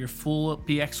 your full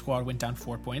BX squad went down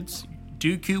 4 points.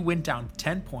 Dooku went down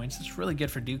 10 points. It's really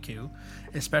good for Dooku,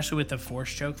 especially with the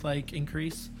Force Choke like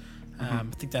increase. I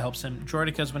think that helps him.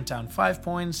 Droidekas went down 5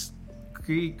 points.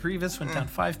 Grievous went down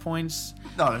 5 points.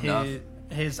 Not enough.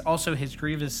 His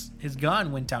Grievous, his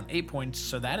gun went down 8 points,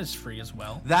 so that is free as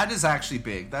well. That is actually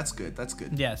big. That's good. That's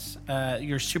good. Yes.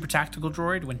 Your super tactical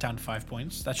droid went down 5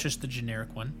 points. That's just the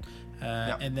generic one.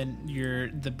 And then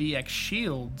the BX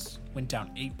shields went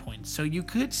down 8 points. So you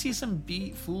could see some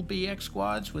full BX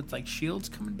squads with like shields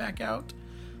coming back out.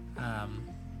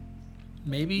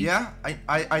 Maybe. Yeah,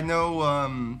 I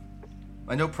know.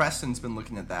 I know Preston's been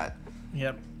looking at that.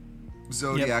 Yep.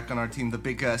 Zodiac on our team, the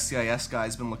big CIS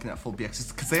guy's been looking at full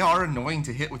BXs because they are annoying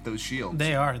to hit with those shields.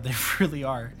 They are. They really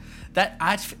are.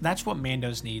 That's what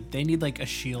Mandos need. They need like a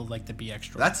shield like the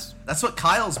BX droids. That's what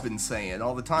Kyle's been saying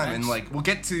all the time. And like we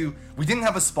didn't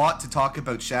have a spot to talk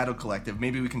about Shadow Collective.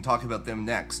 Maybe we can talk about them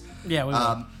next. Yeah, we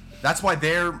will. That's why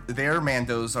their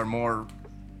Mandos are more.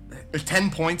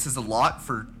 10 points is a lot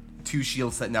for 2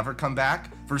 shields that never come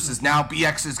back versus now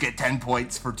BXs get 10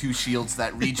 points for 2 shields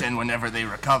that regen whenever they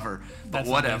recover. But That's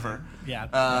whatever. amazing.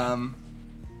 Yeah.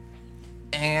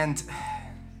 And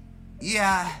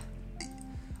yeah,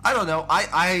 I don't know.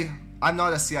 I'm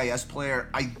not a CIS player.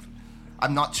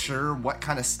 I'm not sure what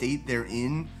kind of state they're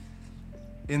in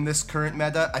this current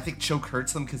meta. I think Choke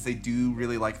hurts them because they do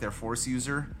really like their Force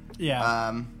user.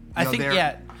 Yeah. I think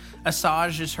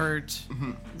Asajj is hurt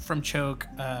from Choke.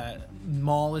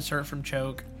 Maul is hurt from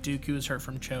Choke. Dooku is hurt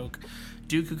from Choke.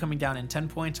 Dooku coming down in 10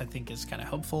 points, I think, is kind of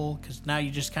helpful because now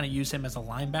you just kind of use him as a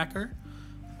linebacker.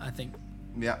 I think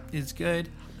it's good.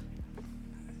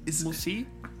 We'll see.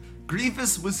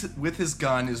 Grievous with his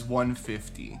gun is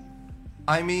 150.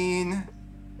 I mean,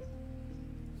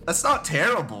 that's not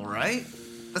terrible, right?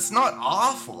 That's not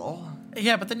awful.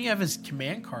 Yeah, but then you have his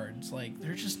command cards. Like,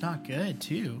 they're just not good,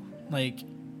 too. Like,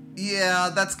 yeah,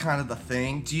 that's kind of the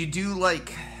thing. Do you do,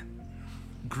 like,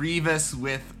 Grievous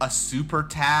with a super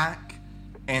tack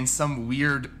and some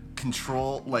weird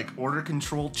control, like, order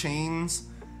control chains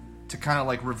to kind of,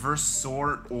 like, reverse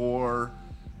sort or,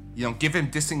 you know, give him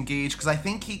disengage? Because I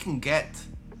think he can get...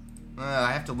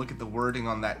 I have to look at the wording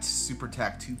on that super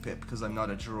tack 2-pip because I'm not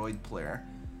a droid player.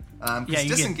 Because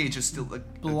disengage is still a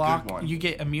good one. You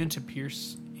get immune to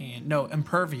pierce and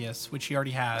impervious, which he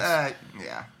already has.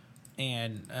 Yeah.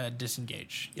 And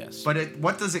disengage, yes. But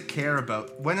what does it care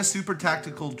about? When a super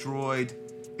tactical droid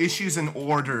issues an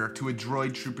order to a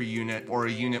droid trooper unit or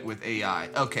a unit with AI.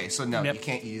 Okay, so no, you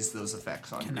can't use those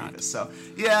effects on Grievous. So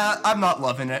yeah, I'm not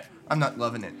loving it.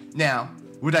 Now,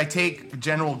 would I take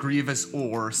General Grievous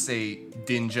or say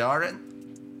Din Djarin?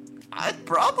 I'd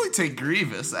probably take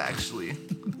Grievous, actually.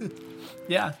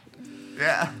 Yeah.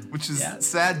 Yeah, which is a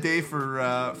sad day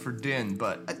for Din,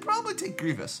 but I'd probably take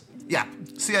Grievous. Yeah,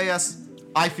 CIS,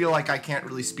 I feel like I can't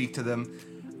really speak to them.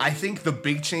 I think the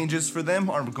big changes for them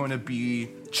are going to be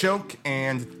Choke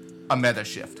and a meta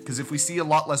shift. Because if we see a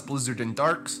lot less Blizzard and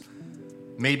Darks,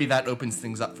 maybe that opens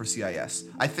things up for CIS.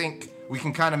 I think we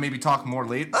can kind of maybe talk more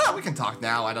later. We can talk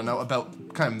now, I don't know,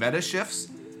 about kind of meta shifts.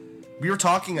 We were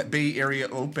talking at Bay Area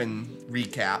Open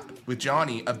recap with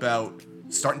Johnny about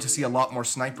starting to see a lot more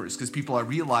snipers because people are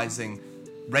realizing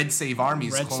red save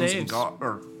armies, clones and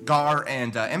Gar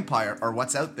and Empire are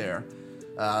what's out there.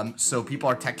 So people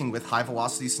are teching with high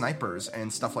velocity snipers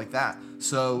and stuff like that.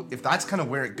 So if that's kind of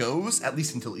where it goes, at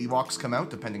least until Ewoks come out,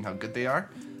 depending how good they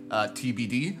are,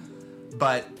 TBD.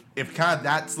 But if kind of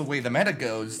that's the way the meta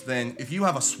goes, then if you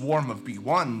have a swarm of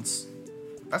B1s,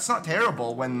 that's not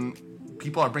terrible when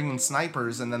people are bringing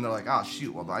snipers and then they're like, oh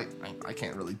shoot, well I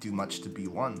can't really do much to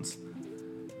B1s.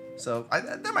 So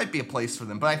there might be a place for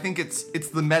them, but I think it's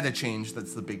the meta change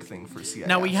that's the big thing for CIS.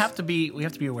 Now we have to be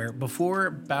aware. Before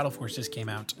Battle Forces came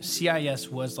out, CIS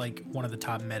was like one of the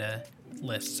top meta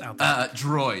lists out there.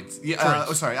 Droids. Yeah.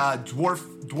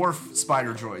 Dwarf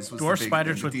spider droids. Was Dwarf the big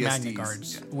spiders thing, with the Magna DSDs.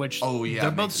 Guards, Yeah. which makes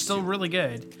they're both still too. really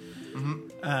good.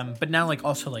 But now like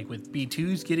also like with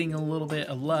B2s getting a little bit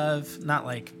of love, not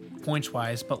like points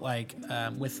wise, but like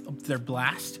with their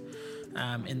blast.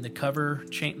 In the cover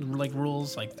chain like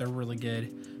rules, like they're really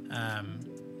good.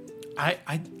 I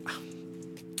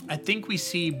think we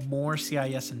see more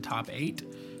CIS in top 8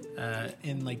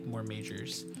 in like more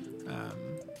majors.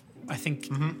 I think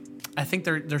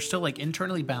they're still like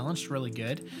internally balanced, really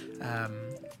good.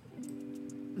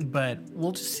 But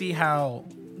we'll just see how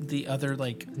the other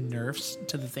like nerfs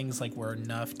to the things like were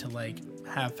enough to like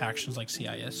have factions like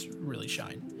CIS really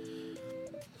shine.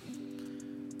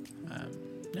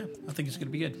 Yeah, I think it's going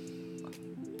to be good.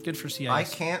 Good for CIS. I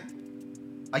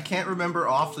can't remember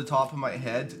off the top of my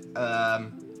head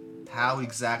how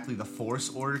exactly the Force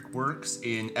org works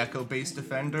in Echo-based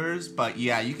defenders, but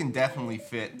yeah, you can definitely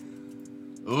fit.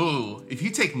 Ooh, if you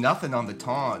take nothing on the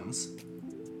Tons,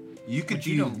 you could But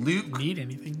do you don't Luke. need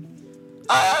anything.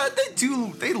 They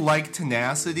do. They like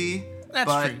tenacity. That's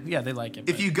but true. Yeah, they like it.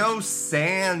 If but- you go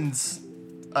Sans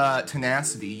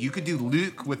tenacity, you could do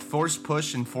Luke with Force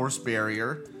Push and Force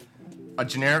Barrier, a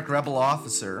generic Rebel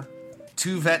officer,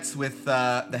 2 vets with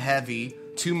the Heavy,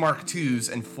 2 Mark IIs,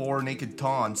 and 4 Naked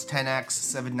Tawns, 10x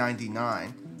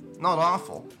 799. Not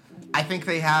awful. I think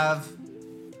they have.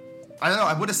 I don't know.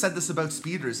 I would have said this about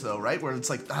speeders though, right? Where it's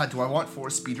like, do I want 4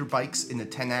 speeder bikes in a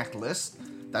 10-act list?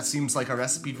 That seems like a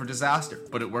recipe for disaster,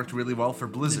 but it worked really well for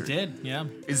Blizzard. It did, yeah.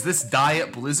 Is this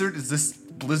Diet Blizzard? Is this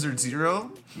Blizzard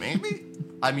Zero? Maybe.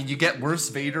 I mean, you get worse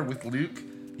Vader with Luke.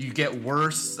 You get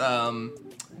worse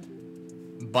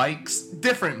bikes,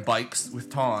 different bikes with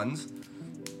Tawns,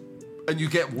 and you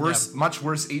get worse, much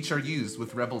worse HRUs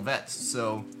with Rebel Vets.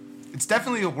 So it's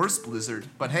definitely a worse Blizzard.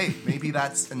 But hey, maybe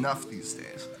that's enough these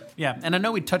days. Yeah, and I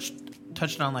know we touched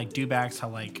on like dewbacks, how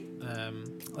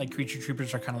like creature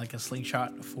troopers are kind of like a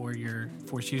slingshot for your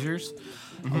force users.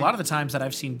 A lot of the times that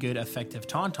I've seen good effective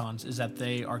tauntauns is that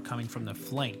they are coming from the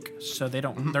flank, so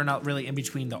they're not really in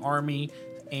between the army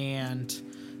and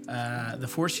the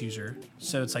force user.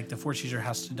 So it's like the force user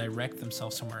has to direct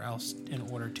themselves somewhere else in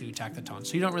order to attack the taunt.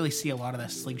 So you don't really see a lot of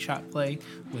that slingshot play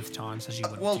with taunts as you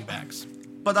would with dewbacks.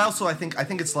 But also, I think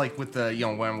it's like with the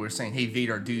when we were saying, hey,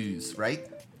 Vader dues, right?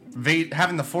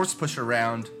 Having the force push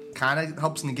around kind of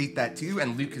helps negate that too,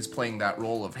 and Luke is playing that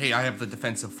role of, hey, I have the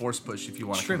defensive force push if you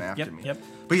want to come after me. Yep.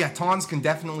 But yeah, Tawns can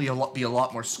definitely be a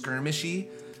lot more skirmishy,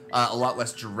 a lot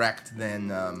less direct than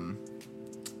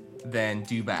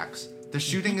dewbacks. The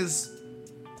shooting is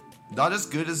not as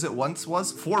good as it once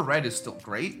was. 4 red is still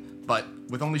great, but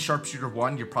with only sharpshooter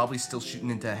 1, you're probably still shooting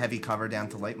into heavy cover down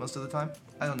to light most of the time.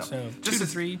 I don't know. So 2 to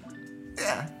 3.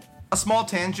 Yeah. A small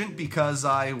tangent because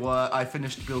I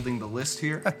finished building the list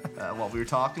here while we were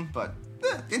talking, but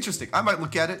interesting. I might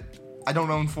look at it. I don't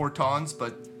own 4 Tawns,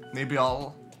 but maybe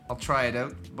I'll try it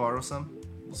out, borrow some.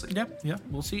 We'll see. Yeah,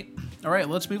 we'll see. All right,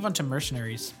 let's move on to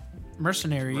mercenaries.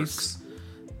 Mercenaries,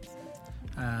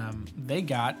 they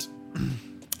got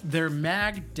their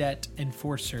Mag Det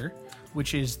Enforcer,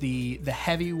 which is the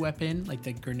heavy weapon, like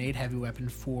the grenade heavy weapon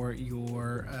for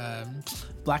your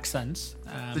Black Suns.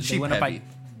 The cheap heavy.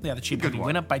 The cheap heavy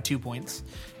went up by 2 points,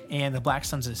 and the Black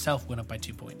Suns itself went up by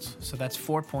 2 points. So that's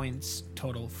 4 points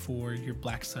total for your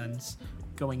Black Suns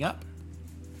going up.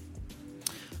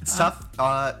 It's tough.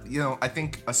 I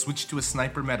think a switch to a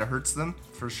sniper meta hurts them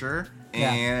for sure,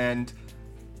 Yeah. and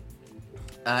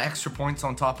extra points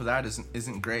on top of that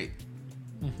isn't great.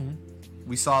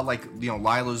 We saw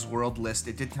Lila's world list.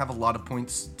 It didn't have a lot of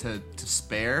points to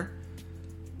spare.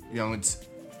 It's.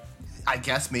 I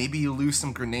guess maybe you lose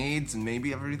some grenades and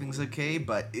maybe everything's okay,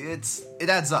 but it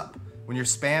adds up when you're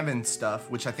spamming stuff,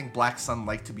 which I think Black Sun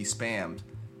like to be spammed.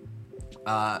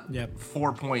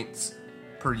 4 points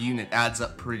per unit adds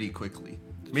up pretty quickly.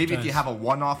 Maybe if you have a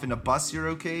one-off in a bus, you're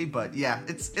okay, but yeah,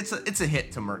 it's a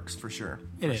hit to Mercs for sure.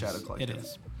 It is. It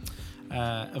is.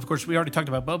 Of course, we already talked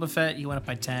about Boba Fett. He went up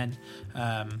by 10.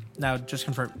 Now, just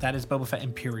confirm, that is Boba Fett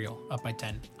Imperial up by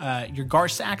 10. Your Gar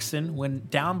Saxon went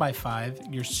down by 5.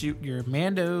 Your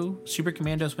Mando Super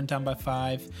Commandos went down by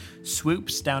 5.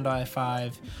 Swoops down by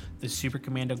 5. The Super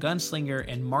Commando Gunslinger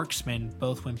and Marksman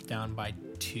both went down by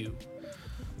 2.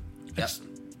 Yep.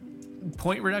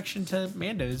 point reduction to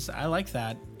Mandos. I like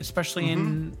that, especially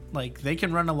in like they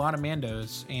can run a lot of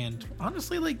Mandos, and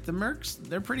honestly, like the Mercs,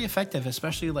 they're pretty effective.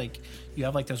 Especially like you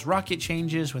have like those rocket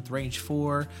changes with range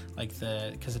 4, like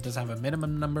because it doesn't have a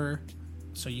minimum number,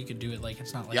 so you could do it like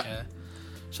it's not like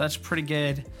so that's pretty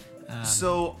good.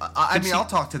 So I mean, I'll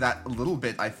talk to that a little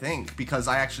bit, I think, because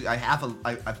I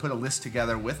put a list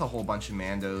together with a whole bunch of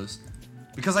Mandos,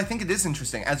 because I think it is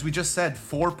interesting. As we just said,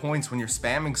 4 points when you're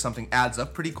spamming something adds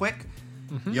up pretty quick.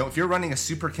 You know, if you're running a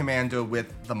super commando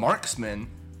with the marksman,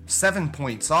 7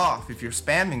 points off if you're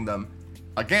spamming them,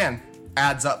 again,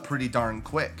 adds up pretty darn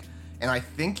quick. And I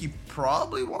think you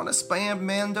probably want to spam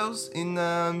Mandos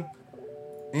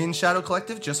in Shadow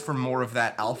Collective just for more of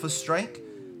that alpha strike.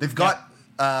 They've got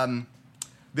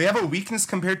they have a weakness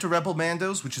compared to Rebel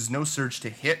Mandos, which is no surge to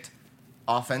hit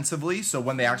offensively. So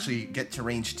when they actually get to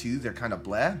range 2, they're kind of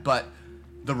bleh. But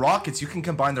the rockets, you can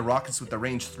combine the rockets with the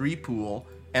range 3 pool.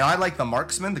 And I like the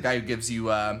marksman, the guy who gives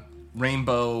you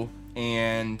rainbow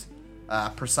and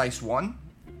precise 1,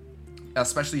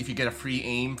 especially if you get a free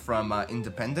aim from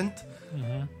independent.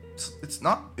 It's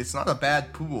not a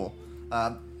bad pool.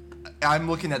 I'm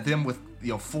looking at them with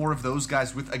 4 of those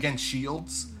guys with, again,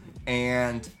 shields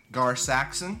and Gar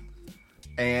Saxon,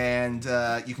 and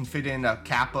you can fit in a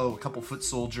capo, a couple foot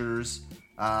soldiers,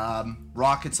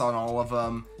 rockets on all of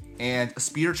them, and a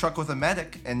speeder truck with a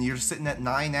medic, and you're sitting at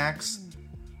 9-axe,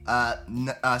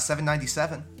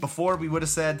 797. Before we would have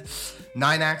said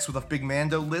 9-axe with a big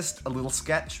Mando list, a little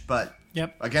sketch, but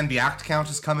again, the act count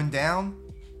is coming down.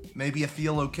 Maybe you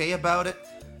feel okay about it.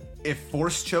 If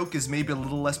force choke is maybe a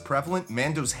little less prevalent,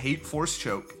 Mandos hate force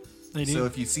choke. They do. So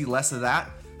if you see less of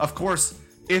that, of course,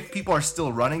 if people are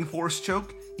still running force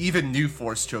choke, even new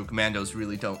force choke Mandos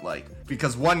really don't like,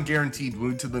 because 1 guaranteed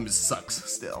wound to them sucks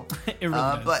still. It really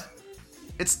does. But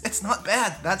it's not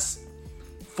bad. That's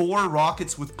 4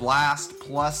 rockets with blast,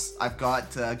 plus I've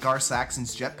got Gar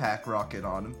Saxon's jetpack rocket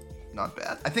on him. Not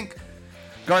bad. I think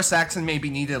Gar Saxon maybe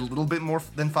needed a little bit more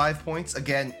than 5 points.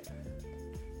 Again,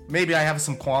 maybe I have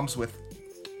some qualms with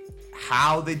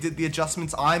how they did the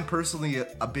adjustments. I'm personally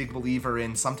a big believer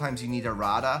in sometimes you need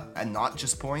errata and not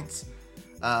just points.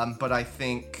 But I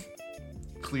think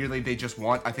clearly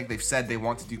I think they've said they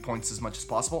want to do points as much as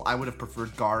possible. I would have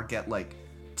preferred Gar get like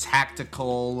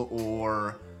tactical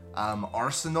or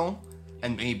arsenal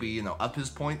and maybe, up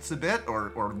his points a bit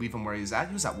or leave him where he's at.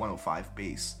 He was at 105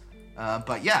 base.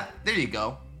 But yeah, there you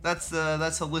go. That's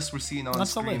a list we're seeing on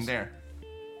screen there.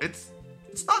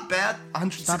 It's not bad.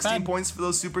 116 points for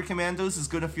those super commandos is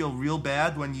gonna feel real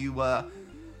bad when you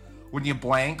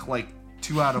blank like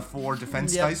 2 out of 4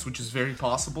 defense dice, which is very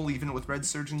possible even with red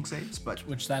surging saves. But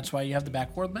that's why you have the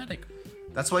backworld medic.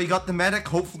 That's why you got the medic.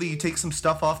 Hopefully you take some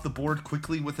stuff off the board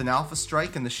quickly with an alpha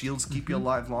strike, and the shields keep you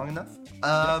alive long enough.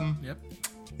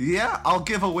 Yeah, I'll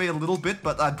give away a little bit,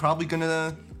 but I'm probably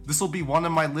gonna. This will be one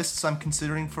of my lists I'm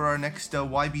considering for our next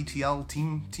YBTL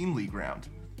team league round.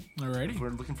 Alrighty. We're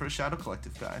looking for a Shadow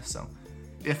Collective guy, so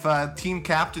if team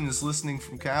captain is listening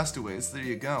from Castaways, there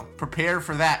you go. Prepare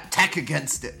for that. Tech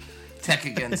against it.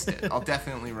 I'll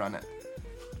definitely run it.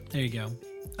 There you go.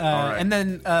 Right. And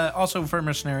then also for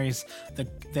mercenaries, the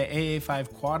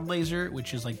AA5 quad laser,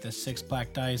 which is like the 6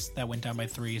 black dice, that went down by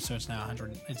 3, so it's now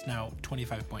 100. It's now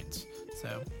 25 points.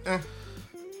 So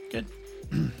good.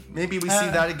 Maybe we see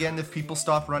that again if people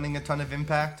stop running a ton of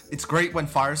impact. It's great when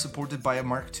fire supported by a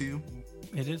Mark II.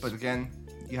 It is. But again,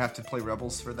 you have to play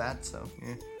Rebels for that, so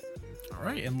yeah. All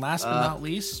right, and last but not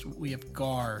least, we have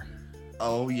Gar.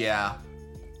 Oh yeah.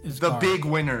 Big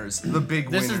winners.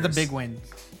 This is the big win.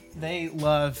 They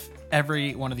love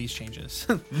every one of these changes.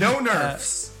 No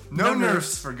nerfs. No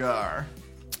nerfs for Gar.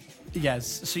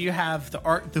 Yes, so you have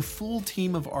the full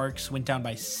team of arcs went down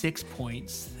by 6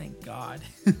 points. Thank God.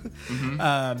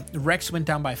 Rex went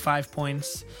down by 5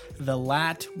 points. The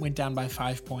Lat went down by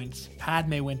 5 points.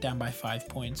 Padme went down by 5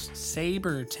 points.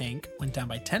 Saber Tank went down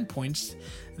by 10 points.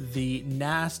 The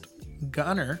Nast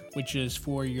Gunner, which is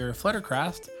for your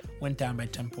Fluttercraft, went down by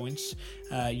 10 points.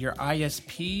 Your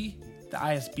ISP, the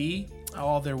ISB,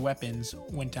 all their weapons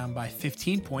went down by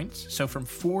 15 points. So from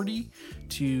 40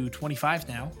 to 25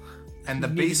 now. And the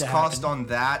base cost on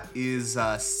that is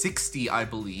 60, I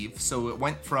believe. So it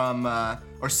went from,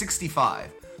 or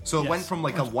 65. So it went from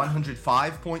like a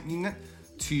 105 point unit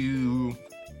to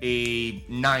a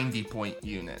 90 point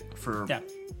unit for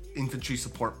infantry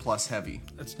support plus heavy.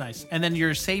 That's nice. And then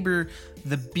your Saber,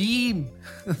 the beam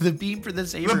for the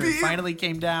Saber finally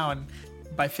came down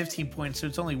by 15 points. So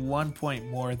it's only 1 point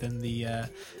more than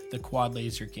the quad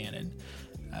laser cannon.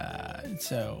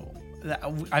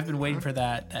 I've been waiting for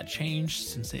that change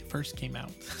since it first came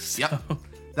out. So. Yep.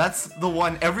 That's the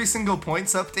one. Every single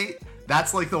points update,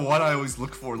 That's like the one I always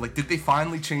look for. Like, did they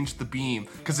finally change the beam?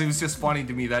 Because it was just funny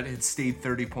to me that it stayed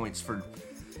 30 points for.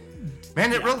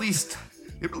 Man, it released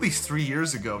 3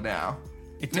 years ago now.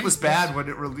 It was bad when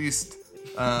it released.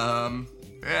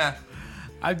 Yeah.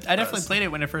 I definitely played it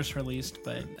when it first released,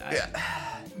 but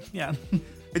yeah.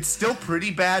 It's still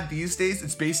pretty bad these days.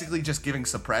 It's basically just giving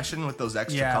suppression with those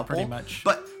extra couple. Pretty much.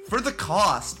 But for the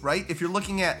cost, right? If you're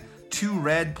looking at 2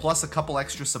 red plus a couple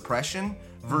extra suppression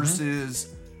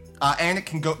versus, and it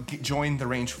can join the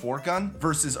range 4 gun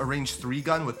versus a range 3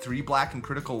 gun with 3 black and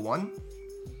critical 1.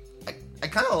 I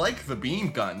kind of like the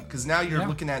beam gun because now you're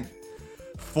looking at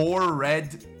 4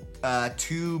 red,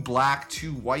 2 black,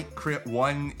 2 white, crit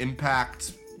 1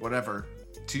 impact, whatever,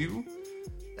 2.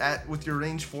 With your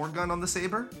range 4 gun on the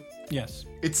Saber. Yes.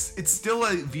 It's still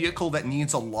a vehicle that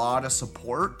needs a lot of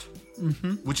support,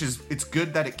 which is, it's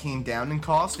good that it came down in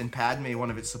cost, and Padme, one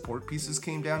of its support pieces,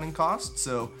 came down in cost,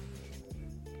 so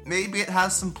maybe it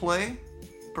has some play,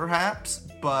 perhaps,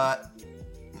 but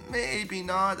maybe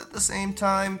not at the same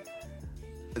time.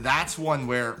 That's one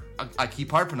where I keep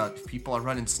harping on. If people are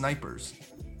running snipers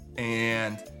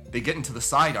and they get into the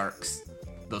side arcs,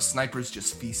 those snipers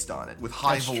just feast on it with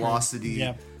high velocity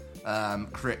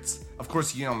crits. Of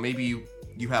course, maybe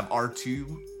you have R2.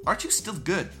 R2's still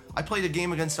good. I played a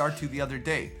game against R2 the other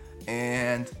day,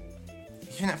 and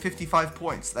even at 55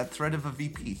 points, that threat of a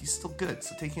VP, he's still good.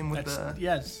 So take him with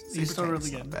he's still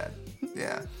really good. Not bad.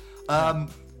 Yeah.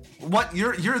 What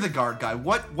you're the guard guy.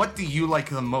 What do you like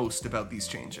the most about these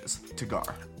changes to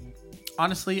Gar?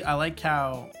 Honestly, I like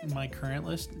how my current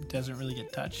list doesn't really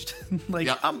get touched.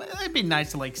 It'd be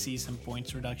nice to see some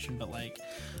points reduction, but I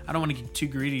don't want to get too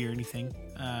greedy or anything.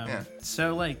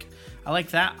 So I like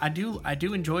that. I do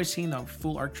enjoy seeing the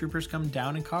full ARC troopers come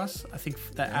down in cost. I think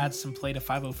that adds some play to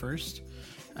 501st,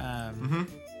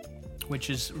 which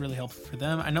is really helpful for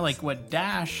them. I know what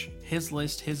Dash, his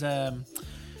list, his LVO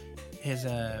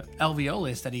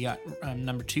list that he got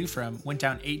number 2 from went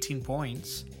down 18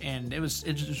 points, and it was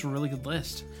just a really good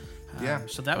list.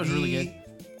 So that was really good.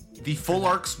 The full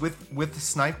arcs with the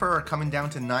sniper are coming down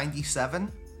to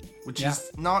 97, which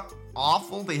is not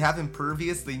awful. They have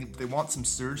impervious. They want some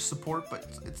surge support, but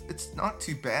it's not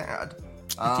too bad.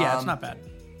 It's not bad.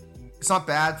 It's not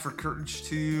bad for Courage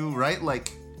 2, right?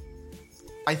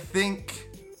 I think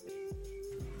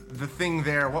the thing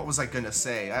there, what was I gonna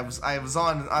say? I was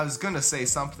gonna say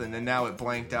something, and now it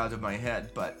blanked out of my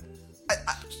head. But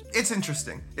it's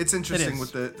interesting. It's interesting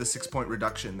with the 6-point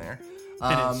reduction there.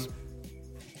 It is.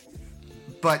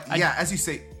 But as you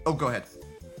say, go ahead.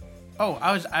 Oh,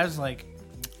 I was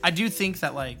I do think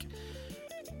that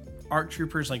ARC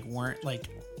troopers weren't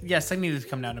yes, they needed to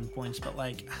come down in points, but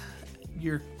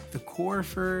the core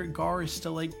for Gar is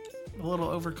still a little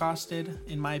overcosted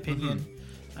in my opinion.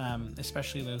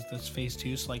 Especially those phase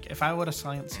 2s. So if I would have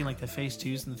seen the phase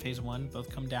 2s and the phase 1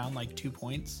 both come down 2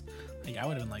 points, I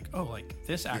would have been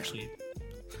this actually.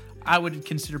 I would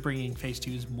consider bringing phase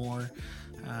 2s more,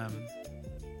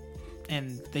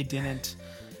 and they didn't.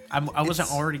 I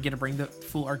wasn't already gonna bring the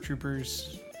full ARC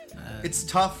troopers. It's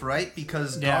tough, right?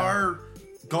 Because Gar,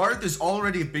 there's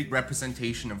already a big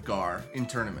representation of Gar in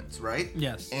tournaments, right?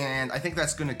 Yes. And I think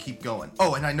that's gonna keep going.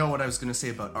 Oh, and I know what I was gonna say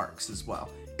about arcs as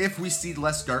well. If we see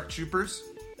less Dark Troopers,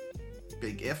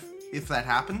 big if that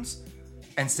happens,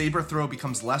 and Saber Throw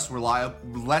becomes less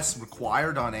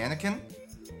required on Anakin,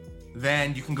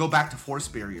 then you can go back to Force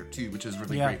Barrier too, which is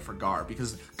really great for Gar,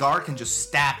 because Gar can just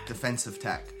stack defensive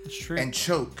tech. It's true. And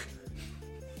Choke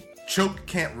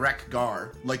can't wreck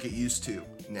Gar like it used to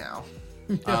now,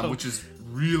 which is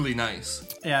really nice.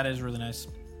 Yeah, it is really nice.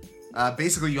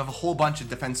 Basically, you have a whole bunch of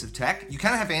defensive tech. You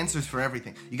kind of have answers for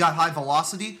everything. You got high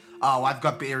velocity. Oh, I've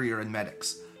got barrier and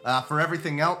medics. For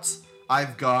everything else,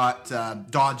 I've got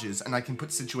dodges, and I can put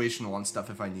situational on stuff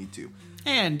if I need to.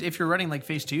 And if you're running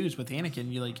phase 2s with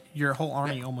Anakin, your whole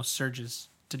army almost surges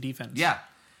to defense. Yeah,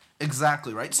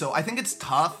 exactly, right? So I think it's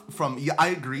tough I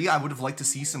agree, I would have liked to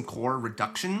see some core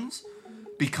reductions,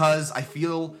 because I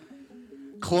feel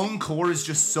clone core is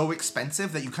just so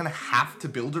expensive that you kind of have to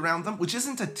build around them, which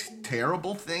isn't a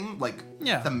terrible thing,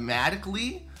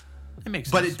 thematically. It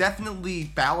makes sense. But it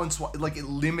definitely it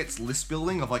limits list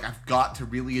building of I've got to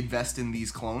really invest in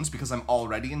these clones because I'm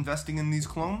already investing in these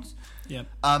clones. Yep.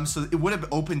 So it would have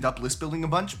opened up list building a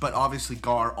bunch, but obviously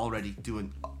Gar already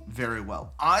doing very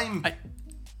well.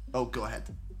 Oh, go ahead.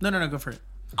 No, go for it.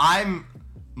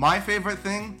 My favorite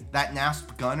thing, that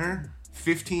NASP Gunner,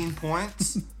 15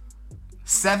 points,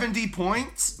 70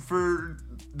 points for,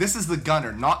 this is the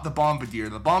Gunner, not the Bombardier.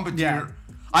 The Bombardier,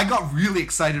 I got really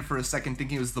excited for a second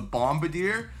thinking it was the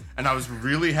Bombardier, and I was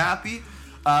really happy.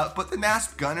 But the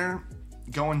NASP Gunner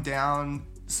going down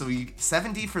So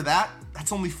 70 for that.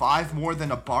 That's only 5 more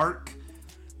than a Bark.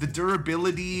 The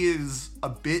durability is a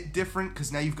bit different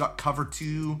because now you've got cover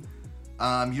 2.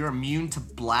 You're immune to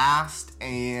blast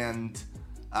and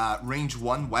range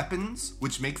 1 weapons,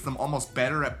 which makes them almost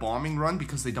better at bombing run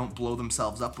because they don't blow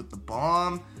themselves up with the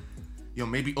bomb.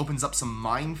 Maybe opens up some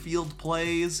minefield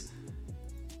plays.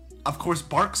 Of course,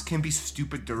 Barks can be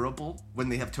stupid durable when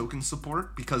they have token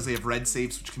support because they have red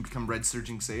saves, which can become red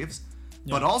surging saves. Yep.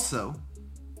 But also,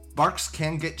 Barks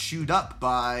can get chewed up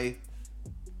by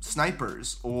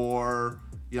snipers or,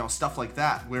 stuff like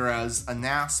that. Whereas a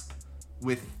Nasp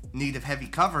with native heavy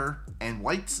cover and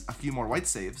whites, a few more white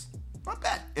saves, not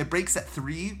bad. It breaks at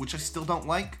 3, which I still don't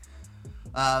like.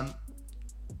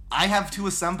 I have 2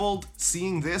 assembled.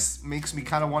 Seeing this makes me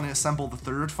kind of want to assemble the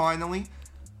 3rd finally.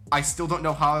 I still don't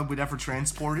know how I would ever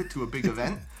transport it to a big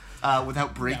event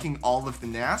without breaking all of the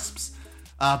Nasps.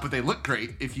 But they look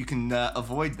great if you can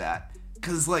avoid that.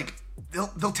 Because,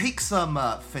 they'll take some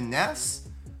finesse,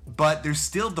 but there's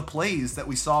still the plays that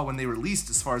we saw when they released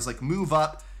as far as, move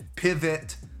up,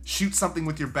 pivot, shoot something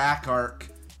with your back arc,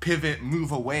 pivot,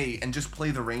 move away, and just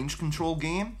play the range control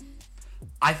game.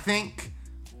 I think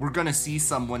we're going to see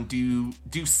someone do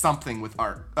something with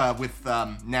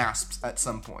Nasps at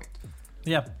some point.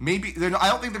 Yeah. Maybe I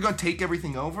don't think they're going to take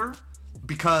everything over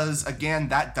because, again,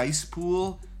 that dice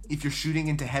pool, if you're shooting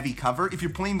into heavy cover, if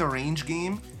you're playing the range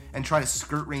game and try to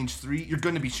skirt range 3, you're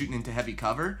going to be shooting into heavy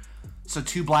cover. So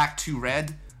 2 black, 2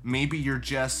 red, maybe you're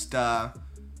just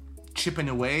chipping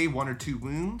away 1 or 2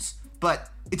 wounds. But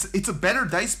it's a better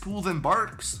dice pool than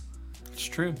Barks. It's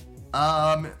true.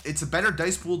 It's a better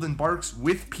dice pool than Barks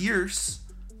with Pierce.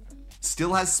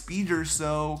 Still has speeder,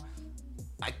 so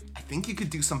I think you could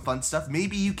do some fun stuff.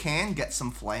 Maybe you can get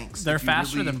some flanks. They're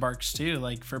faster than Barks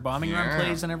too, for bombing run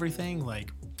plays and everything.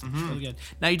 It's really good.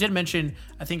 Now you did mention,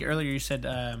 I think earlier you said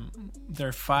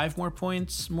they're 5 more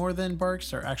points more than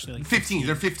Barks, or actually 15.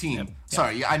 They're 15. Yep.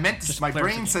 Sorry, I meant just my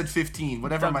brain said 15.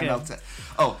 Whatever my notes said.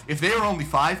 Oh, if they were only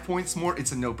 5 points more,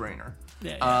 it's a no-brainer.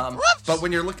 Yeah. But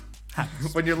when you're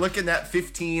looking at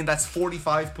 15, that's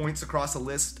 45 points across a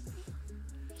list.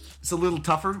 It's a little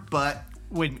tougher, but.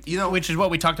 Which is what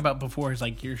we talked about before, is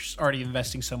you're already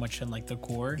investing so much in the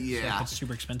core. Yeah. So it's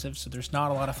super expensive, so there's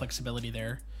not a lot of flexibility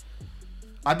there.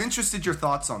 I'm interested your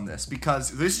thoughts on this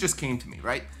because this just came to me,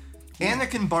 right? Yeah.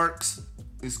 Anakin Barks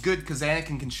is good because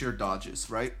Anakin can share dodges,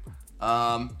 right?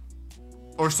 Share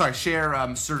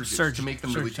surges to make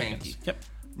them really tanky. Yep.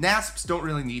 Nasps don't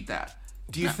really need that.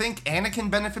 Do you think Anakin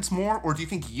benefits more, or do you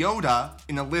think Yoda,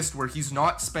 in a list where he's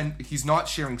not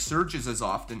sharing surges as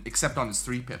often, except on his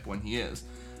 3-pip when he is,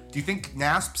 do you think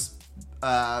Nasps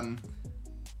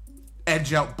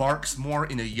edge out Barks more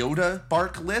in a Yoda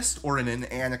Bark list or in an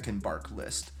Anakin Bark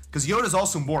list? Because Yoda's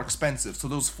also more expensive, so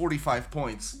those 45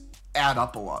 points add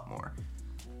up a lot more.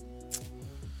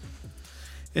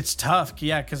 It's tough,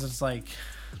 yeah, because it's I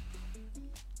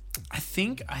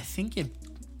think it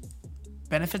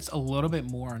benefits a little bit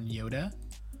more on Yoda,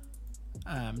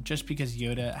 just because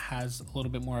Yoda has a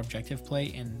little bit more objective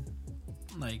play, and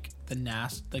the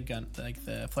NAS, the gun,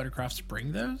 the Fluttercrafts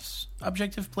bring those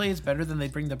objective plays better than they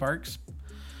bring the Barks.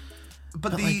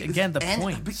 But the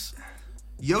points.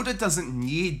 Yoda doesn't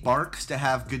need Barks to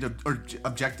have good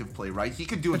objective play, right? He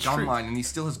could do a gun line and he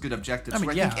still has good objectives. I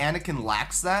think Anakin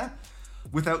lacks that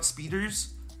without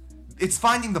speeders. It's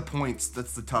finding the points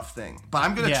that's the tough thing. But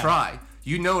I'm gonna try.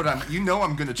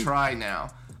 I'm gonna try now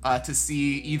to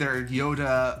see either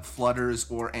Yoda flutters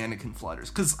or Anakin flutters,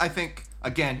 because I think,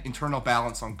 again, internal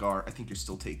balance on Gar, I think you're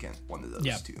still taking one of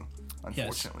those two,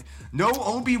 unfortunately. Yes. No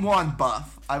Obi-Wan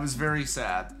buff. I was very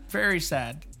sad. Very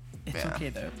sad. It's okay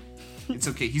though. It's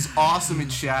okay. He's awesome in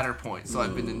Shatterpoint, so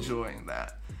I've been enjoying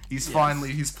that. He's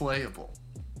playable.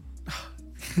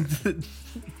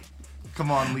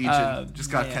 Come on, Legion. Just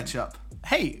gotta catch up.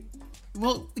 Hey,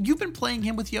 well, you've been playing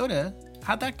him with Yoda.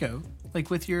 How'd that go?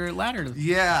 With your ladder?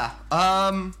 Yeah.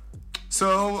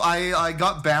 So I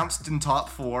got bounced in top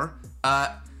 4.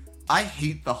 I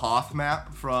hate the Hoth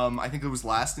map from, I think it was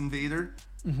Last Invader.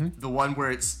 Mm-hmm. The one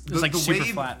where it's super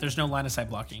flat. There's no line of sight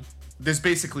blocking. There's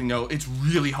basically it's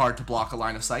really hard to block a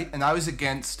line of sight. And I was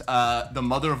against the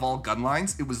mother of all gun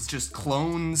lines. It was just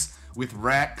clones with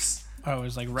Rex. Oh, it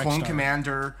was Rex Clone Star.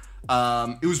 Commander.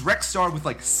 It was Rex Star with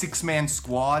 6-man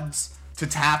squads to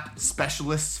tap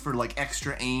specialists for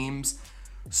extra aims.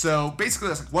 So basically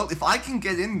I was well, if I can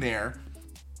get in there,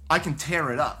 I can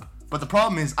tear it up. But the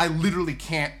problem is I literally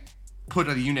can't put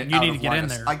a unit out of line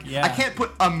of sight. I can't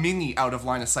put a mini out of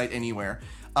line of sight anywhere.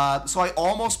 So I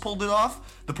almost pulled it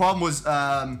off. The problem was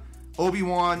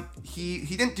Obi-Wan, he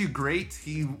didn't do great.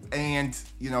 I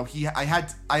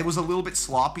was a little bit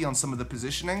sloppy on some of the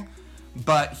positioning,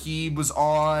 but he was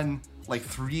on like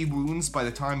 3 wounds by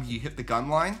the time he hit the gun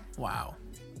line. Wow.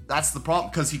 That's the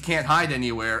problem, because he can't hide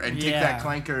anywhere, and take that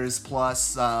clankers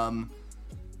plus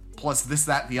this,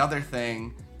 that, the other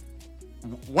thing.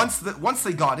 Once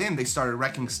they got in, they started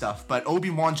wrecking stuff, but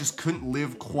Obi-Wan just couldn't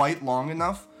live quite long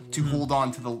enough to hold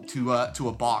on to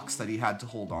a box that he had to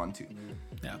hold on to.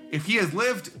 Yeah. If he had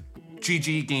lived,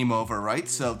 GG, game over, right?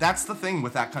 So that's the thing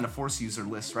with that kind of Force user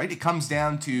list, right? It comes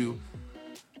down to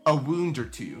a wound or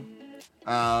two,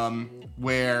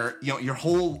 where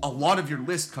a lot of your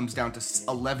list comes down to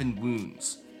 11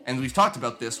 wounds, and we've talked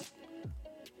about this.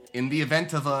 In the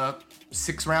event of a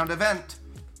 6-round event,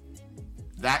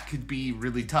 that could be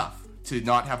really tough to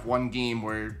not have one game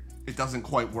where it doesn't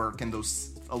quite work and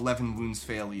those 11 wounds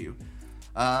fail you.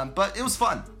 But it was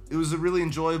fun. It was a really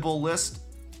enjoyable list.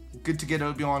 Good to get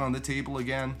Obi-Wan on the table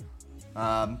again.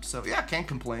 So yeah, can't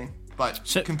complain. But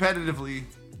competitively,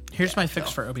 here's my fix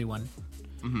for Obi-Wan.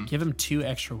 Mm-hmm. Give him 2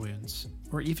 extra wounds,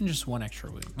 or even just 1 extra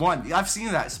wound. 1. I've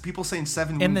seen that. People saying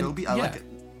 7 wound Obi. I like it.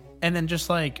 And then just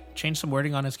like change some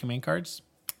wording on his command cards,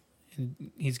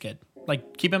 and he's good.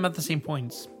 Like, keep him at the same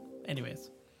points.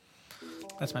 Anyways,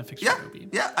 that's my fix for Obi.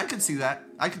 Yeah, I could see that.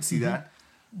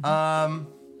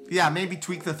 Yeah, maybe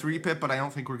tweak the 3-pip, but I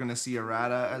don't think we're going to see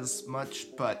errata as much.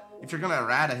 But if you're going to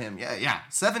errata him,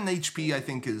 7 HP I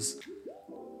think is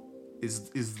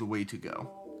the way to go.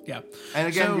 Yeah. And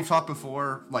again, we've talked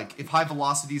before, like, if high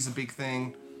velocity is a big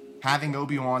thing, having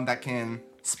Obi-Wan that can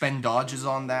spend dodges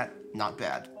on that, not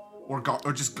bad. Or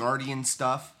just Guardian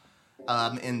stuff.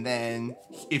 And then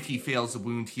if he fails a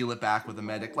wound, heal it back with a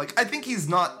medic. Like, I think he's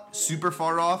not super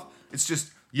far off. It's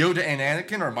just Yoda and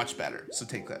Anakin are much better. So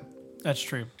take that. That's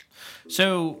true.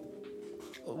 So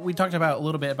we talked about a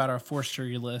little bit about our Force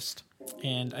tier list,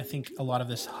 and I think a lot of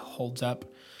this holds up.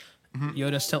 Mm-hmm.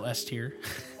 Yoda's still S tier.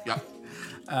 Yeah.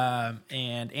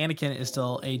 And Anakin is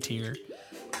still A tier.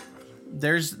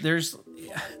 There's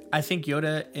I think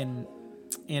Yoda and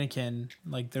Anakin,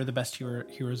 like, they're the best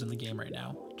heroes in the game right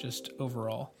now, just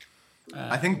overall.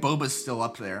 I think Boba's still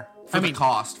up there for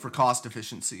cost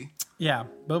efficiency. Yeah,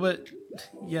 Boba,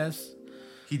 yes.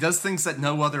 He does things that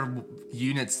no other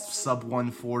units sub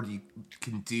 140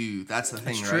 can do. That's the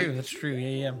thing, right? That's true.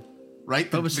 Yeah. Right?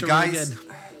 Boba's the still guys, really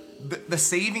good. The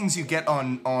savings you get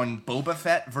on Boba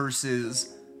Fett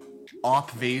versus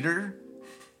Op Vader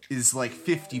is like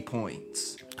 50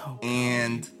 points. Oh,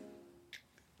 and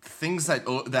things that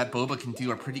Boba can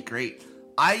do are pretty great.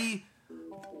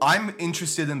 I'm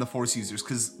interested in the Force users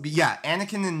because,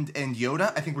 Anakin and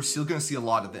Yoda, I think we're still going to see a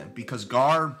lot of them because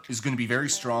Gar is going to be very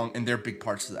strong and they're big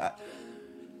parts of that.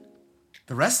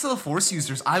 The rest of the Force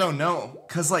users, I don't know.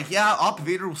 Because, Op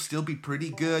Vader will still be pretty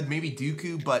good, maybe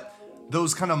Dooku, but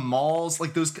those kind of Mauls,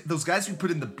 like those guys we put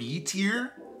in the B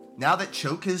tier, now that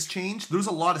Choke has changed, there's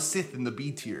a lot of Sith in the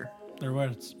B tier. There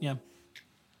was, yeah.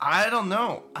 I don't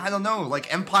know.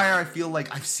 Like, Empire, I feel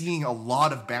like I'm seeing a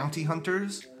lot of bounty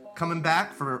hunters coming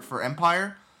back for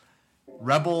Empire.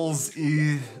 Rebels,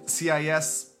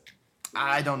 CIS,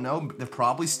 I don't know. They're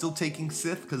probably still taking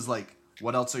Sith, because,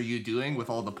 what else are you doing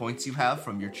with all the points you have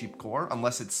from your cheap core?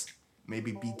 Unless it's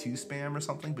maybe B2 spam or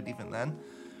something, but even then.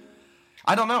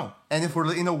 I don't know. And if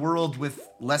we're in a world with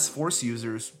less Force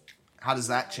users, how does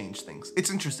that change things? It's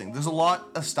interesting. There's a lot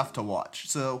of stuff to watch.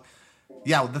 So,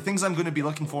 yeah, the things I'm going to be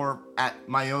looking for at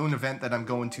my own event that I'm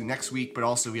going to next week, but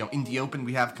also, Indie Open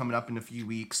we have coming up in a few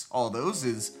weeks, all those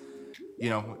is,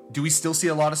 do we still see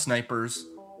a lot of snipers?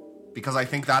 Because I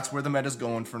think that's where the meta's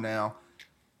going for now.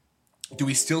 Do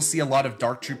we still see a lot of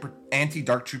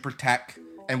anti-Dark Trooper tech?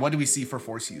 And what do we see for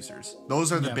Force users?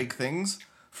 Those are the big things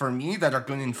for me that are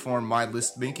going to inform my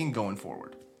list making going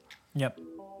forward. Yep.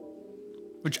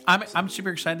 Which I'm super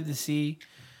excited to see.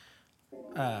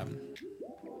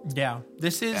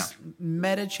 This is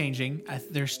meta changing.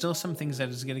 There's still some things that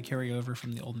is going to carry over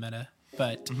from the old meta,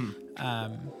 but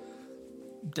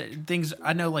things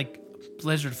I know, like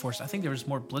Blizzard Force. I think there was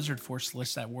more Blizzard Force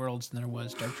lists at Worlds than there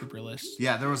was Dark Trooper lists.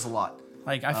 Yeah, there was a lot.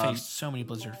 Like, I faced so many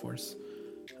Blizzard Force.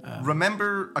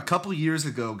 Remember a couple years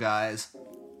ago, guys?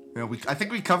 I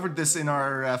think we covered this in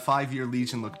our 5-year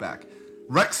Legion look back.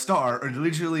 Rexstar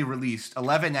originally released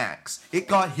 11 acts. It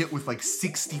got hit with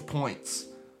 60 points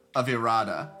of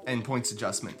errata and points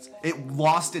adjustments. It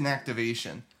lost in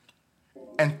activation.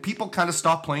 And people kind of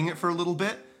stopped playing it for a little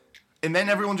bit. And then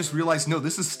everyone just realized, no,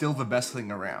 this is still the best thing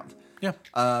around. Yeah.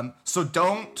 So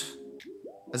don't,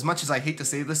 as much as I hate to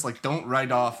say this, don't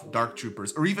write off Dark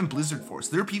Troopers or even Blizzard Force.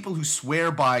 There are people who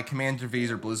swear by Commander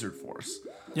Vader Blizzard Force.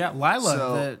 Yeah,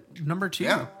 Lila, the number 2.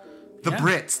 The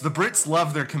Brits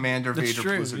love their Commander That's Vader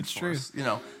true, Blizzard it's Force. true. You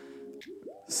know,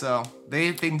 so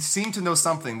they seem to know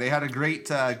something. They had a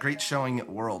great showing at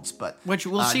Worlds, but Which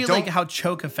we'll see like how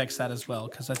choke affects that as well,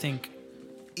 because I think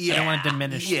I don't want to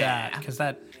diminish that, because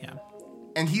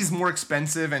and he's more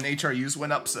expensive, and HRUs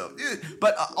went up. So,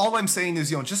 but all I'm saying is,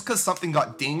 just because something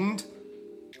got dinged,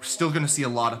 we're still going to see a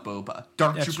lot of Boba.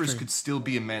 Dark That's Troopers true. could still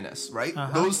be a menace, right?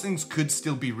 Those things could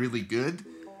still be really good.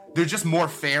 They're just more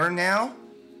fair now.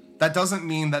 That doesn't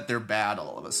mean that they're bad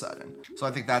all of a sudden. So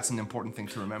I think that's an important thing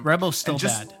to remember. Rebel's still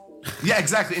bad. Yeah,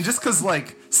 exactly. And just because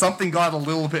something got a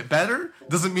little bit better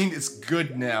doesn't mean it's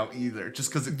good now either. Just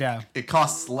because it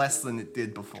costs less than it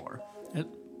did before.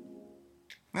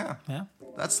 Yeah.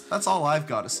 That's all I've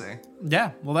got to say.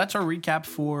 Yeah, well, that's our recap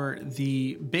for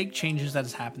the big changes that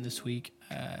has happened this week.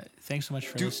 Thanks so much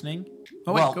for listening.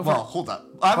 Oh, wait, go for it. Hold up.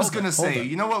 I was going to say,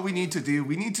 you know what we need to do?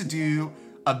 We need to do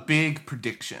a big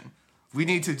prediction. We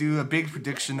need to do a big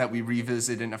prediction that we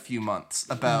revisit in a few months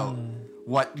about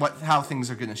how things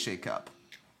are going to shake up.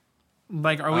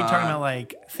 Like, are we talking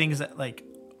about things that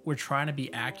we're trying to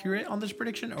be accurate on this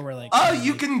prediction, or we're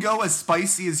you can go as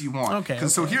spicy as you want. Okay.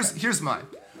 So here's mine.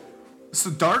 So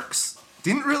Darks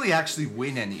didn't really actually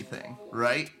win anything,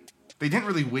 right? They didn't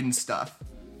really win stuff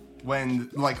when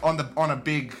on a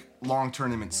big long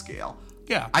tournament scale.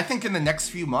 Yeah. I think in the next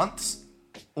few months,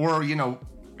 or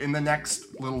in the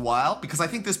next little while, because I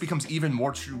think this becomes even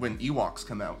more true when Ewoks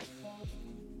come out.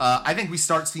 I think we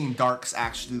start seeing Darks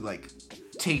actually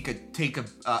take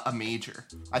a major.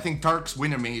 I think Darks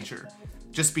win a major,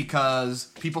 just because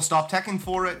people stop teching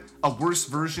for it. A worse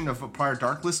version of a prior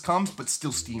Dark list comes, but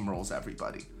still steamrolls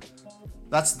everybody.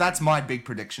 That's my big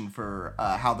prediction for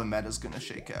how the meta's going to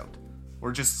shake out,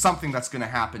 or just something that's going to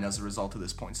happen as a result of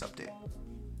this points update.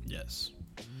 Yes.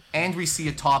 And we see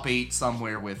a top 8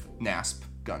 somewhere with NASP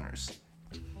Gunners.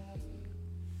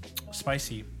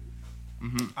 Spicy.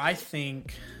 Mm-hmm. I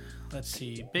think, let's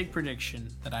see, big prediction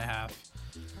that I have.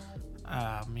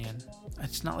 Man,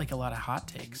 it's not a lot of hot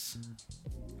takes.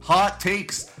 Hot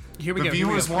takes. Here we go. The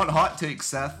viewers want hot takes,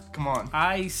 Seth. Come on.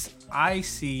 I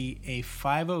see a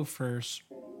 501st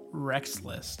Rex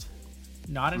list,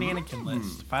 not an Anakin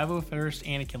list. 501st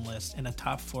Anakin list in a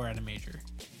top 4 at a major.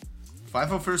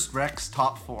 501st Rex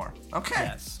top 4. Okay.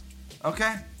 Yes.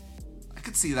 Okay. I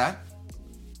could see that.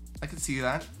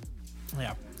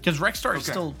 Yeah, because Rexstar is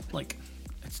still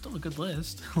it's still a good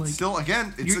list. Still,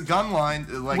 again, it's a gun line.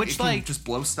 Which it can just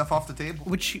blow stuff off the table.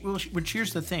 Which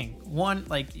here's the thing. One,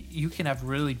 you can have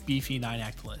really beefy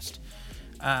 9-act list,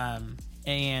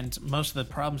 and most of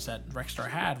the problems that Rexstar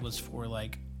had was for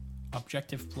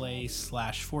objective play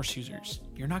 / force users.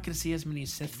 You're not going to see as many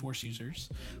Sith force users.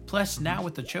 Plus, now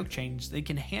with the choke change, they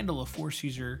can handle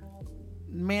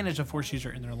manage a force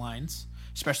user in their lines,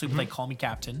 especially with Call Me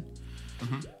Captain.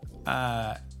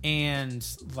 And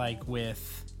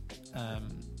with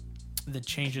the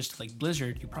changes to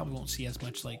Blizzard, you probably won't see as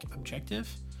much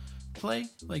objective play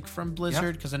from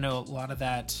Blizzard, because I know a lot of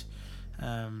that.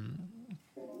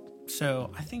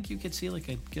 So I think you could see a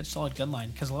good solid gun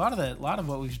line, because a lot of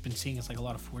what we've been seeing is a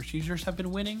lot of force users have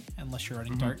been winning, unless you're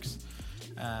running Darks.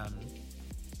 I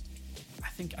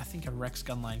think a Rex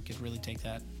gun line could really take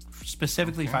that,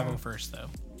 specifically 501st though.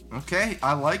 Okay,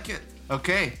 I like it.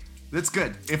 Okay, that's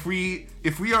good. If we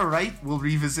are right, we'll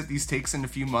revisit these takes in a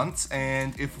few months,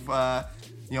 and if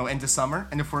end of summer,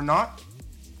 and if we're not,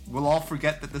 we'll all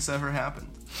forget that this ever happened.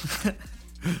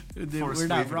 We're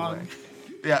not wrong. Away.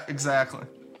 Yeah, exactly.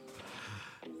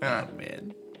 Yeah. Oh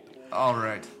man. All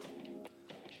right.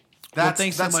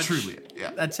 Thanks so that's much. Truly it.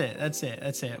 Yeah. That's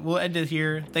it. We'll end it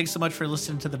here. Thanks so much for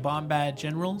listening to the Bombad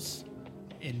Generals,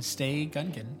 and stay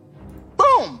Gungan.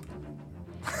 Boom!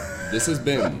 This has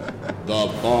been the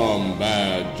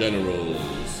Bombad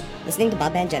Generals. Listening to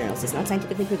Bombad Generals is not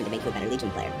scientifically proven to make you a better Legion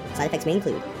player. Side effects may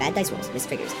include bad dice rolls, missed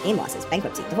triggers, aim losses,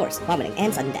 bankruptcy, divorce, vomiting,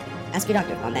 and sudden death. Ask your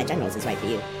doctor if Bombad Generals is right for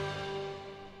you.